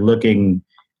if you're looking,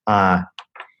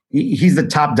 he's the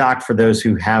top doc for those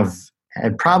who have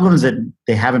had problems that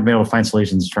they haven't been able to find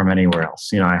solutions from anywhere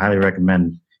else. I highly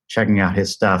recommend checking out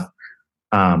his stuff.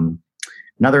 Beverly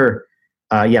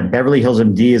Hills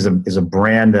MD is a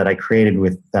brand that I created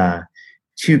with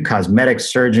 2 cosmetic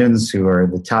surgeons who are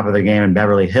the top of their game in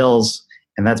Beverly Hills.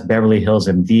 And that's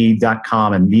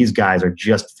BeverlyHillsMD.com. And these guys are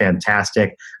just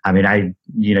fantastic. I mean, I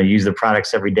use the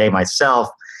products every day myself.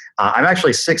 I'm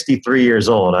actually 63 years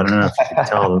old. I don't know if you can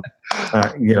tell,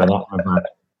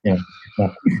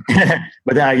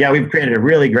 But we've created a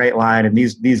really great line, and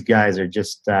these guys are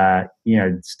just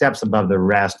steps above the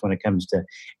rest when it comes to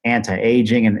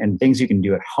anti-aging and things you can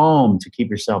do at home to keep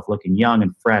yourself looking young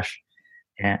and fresh.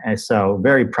 And so,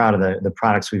 very proud of the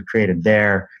products we've created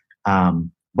there.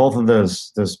 Both of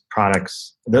those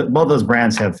products, both those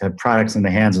brands have products in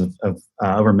the hands of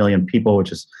over 1 million people, which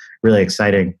is really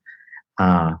exciting.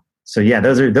 So yeah,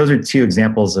 those are two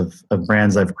examples of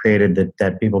brands I've created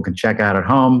that people can check out at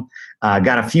home.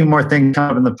 Got a few more things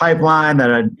coming up in the pipeline that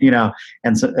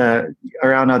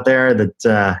around out there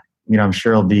that I'm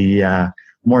sure will be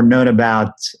more known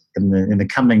about in the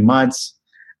coming months.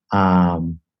 But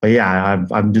yeah,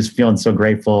 I'm just feeling so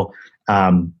grateful,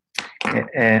 and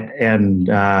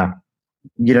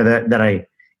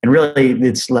really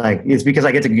it's because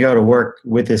I get to go to work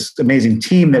with this amazing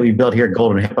team that we built here at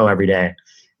Golden Hippo every day,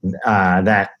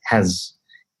 that has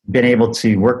been able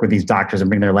to work with these doctors and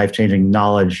bring their life-changing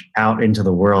knowledge out into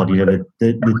the world.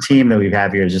 The team that we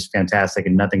have here is just fantastic,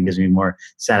 and nothing gives me more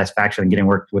satisfaction than getting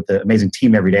worked with the amazing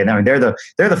team every day. And I mean, they're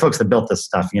the folks that built this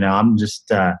stuff. I'm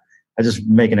just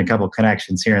making a couple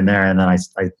connections here and there, and then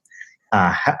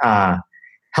I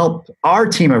help our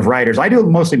team of writers. I do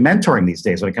mostly mentoring these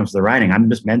days when it comes to the writing. I'm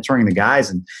just mentoring the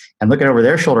guys and looking over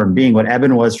their shoulder and being what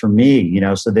Eben was for me.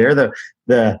 So they're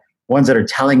the ones that are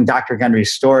telling Dr.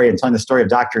 Gundry's story and telling the story of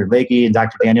Dr. Lakey and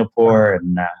Dr. Daniel Poor.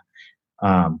 And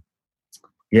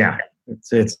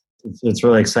it's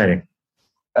really exciting.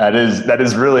 That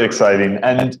is really exciting.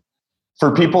 And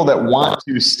for people that want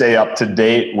to stay up to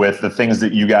date with the things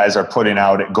that you guys are putting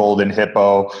out at Golden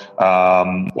Hippo,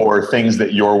 or things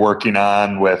that you're working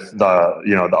on with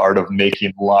the art of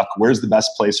making luck, where's the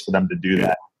best place for them to do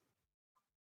that?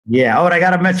 Yeah. Oh, and I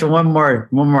got to mention one more.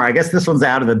 I guess this one's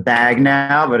out of the bag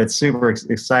now, but it's super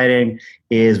exciting.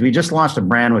 Is we just launched a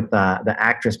brand with the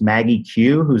actress Maggie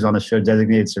Q, who's on the show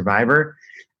Designated Survivor,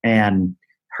 and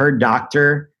her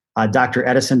doctor, Dr.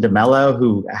 Edison DeMello,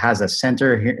 who has a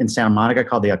center here in Santa Monica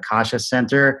called the Akasha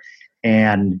Center,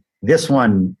 and this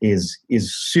one is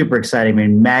super exciting. I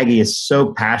mean, Maggie is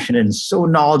so passionate and so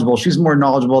knowledgeable. She's more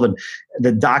knowledgeable than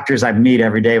the doctors I meet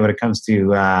every day when it comes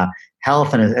to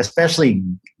health, and especially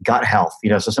gut health.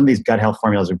 So some of these gut health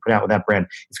formulas we put out with that brand,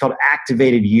 it's called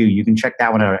Activated You. You can check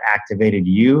that one out at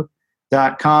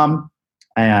activatedyou.com.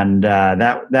 And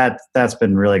that's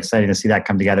been really exciting to see that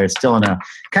come together. It's still in a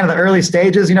kind of the early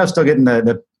stages, still getting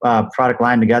the product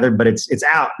line together, but it's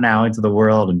out now into the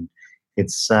world, and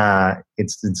it's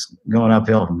going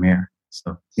uphill from here.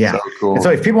 So yeah, so cool. And so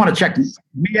if people want to check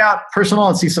me out personal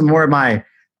and see some more of my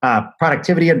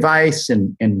productivity advice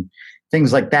and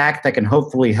things like that can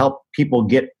hopefully help people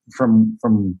get from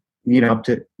to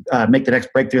make the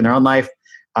next breakthrough in their own life.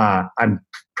 I'm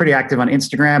pretty active on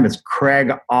Instagram. It's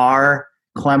Craig R.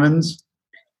 Clemens.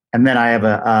 And then I have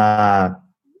a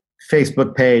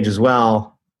Facebook page as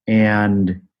well.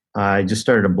 And I just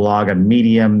started a blog on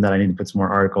Medium that I need to put some more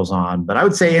articles on. But I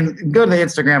would say go to the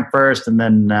Instagram first, and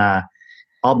then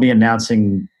I'll be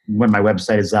announcing when my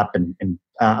website is up and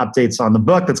updates on the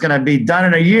book that's going to be done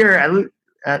in a year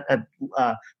at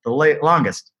the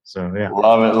longest. So yeah,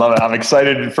 love it. I'm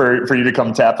excited for you to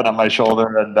come tapping on my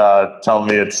shoulder and tell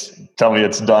me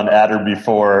it's done at or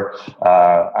before.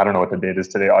 I don't know what the date is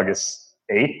today, August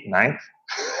 8th, 9th,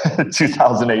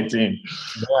 2018.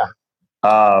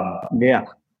 Yeah.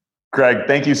 Craig,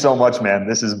 thank you so much, man.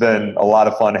 This has been a lot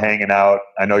of fun hanging out.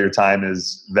 I know your time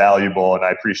is valuable, and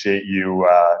I appreciate you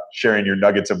sharing your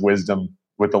nuggets of wisdom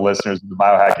with the listeners of the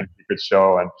Biohacking Secrets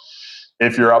Show. And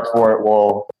if you're up for it,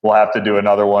 we'll have to do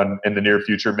another one in the near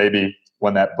future, maybe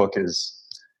when that book is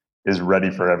ready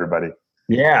for everybody.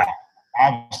 Yeah,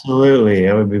 absolutely.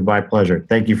 It would be my pleasure.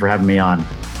 Thank you for having me on.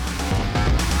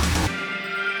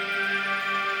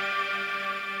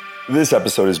 This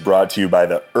episode is brought to you by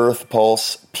the Earth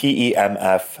Pulse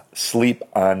PEMF Sleep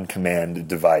on Command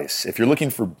device. If you're looking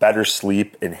for better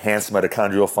sleep, enhanced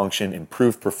mitochondrial function,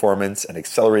 improved performance, and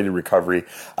accelerated recovery,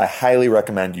 I highly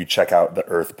recommend you check out the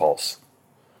Earth Pulse.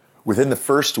 Within the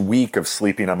first week of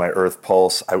sleeping on my Earth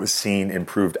Pulse, I was seeing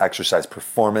improved exercise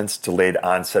performance, delayed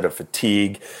onset of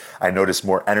fatigue. I noticed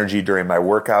more energy during my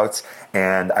workouts,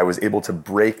 and I was able to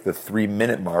break the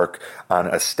 3-minute mark on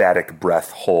a static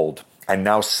breath hold. I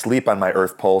now sleep on my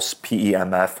Earth Pulse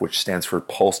PEMF, which stands for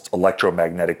Pulsed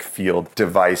Electromagnetic Field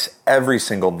device, every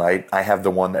single night. I have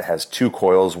the one that has 2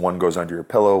 coils. One goes under your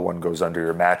pillow, one goes under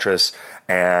your mattress,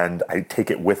 and I take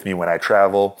it with me when I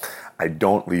travel. I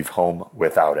don't leave home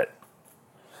without it.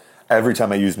 Every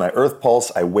time I use my Earth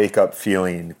Pulse, I wake up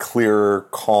feeling clearer,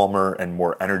 calmer, and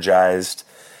more energized.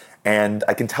 And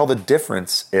I can tell the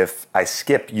difference if I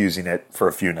skip using it for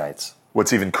a few nights.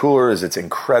 What's even cooler is it's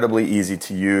incredibly easy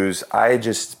to use. I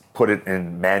just put it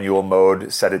in manual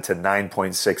mode, set it to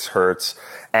 9.6 hertz,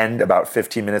 and about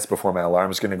 15 minutes before my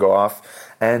alarm is going to go off.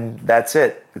 And that's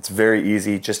it. It's very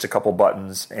easy, just a couple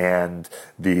buttons, and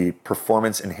the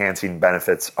performance-enhancing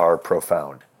benefits are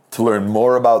profound. To learn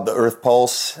more about the Earth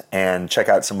Pulse and check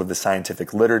out some of the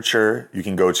scientific literature, you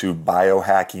can go to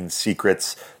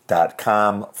biohackingsecrets.com.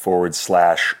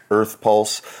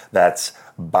 biohackingsecrets.com/earthpulse. That's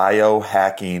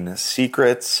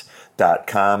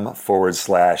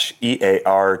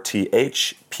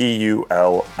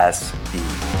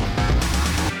biohackingsecrets.com/EARTHPULSE.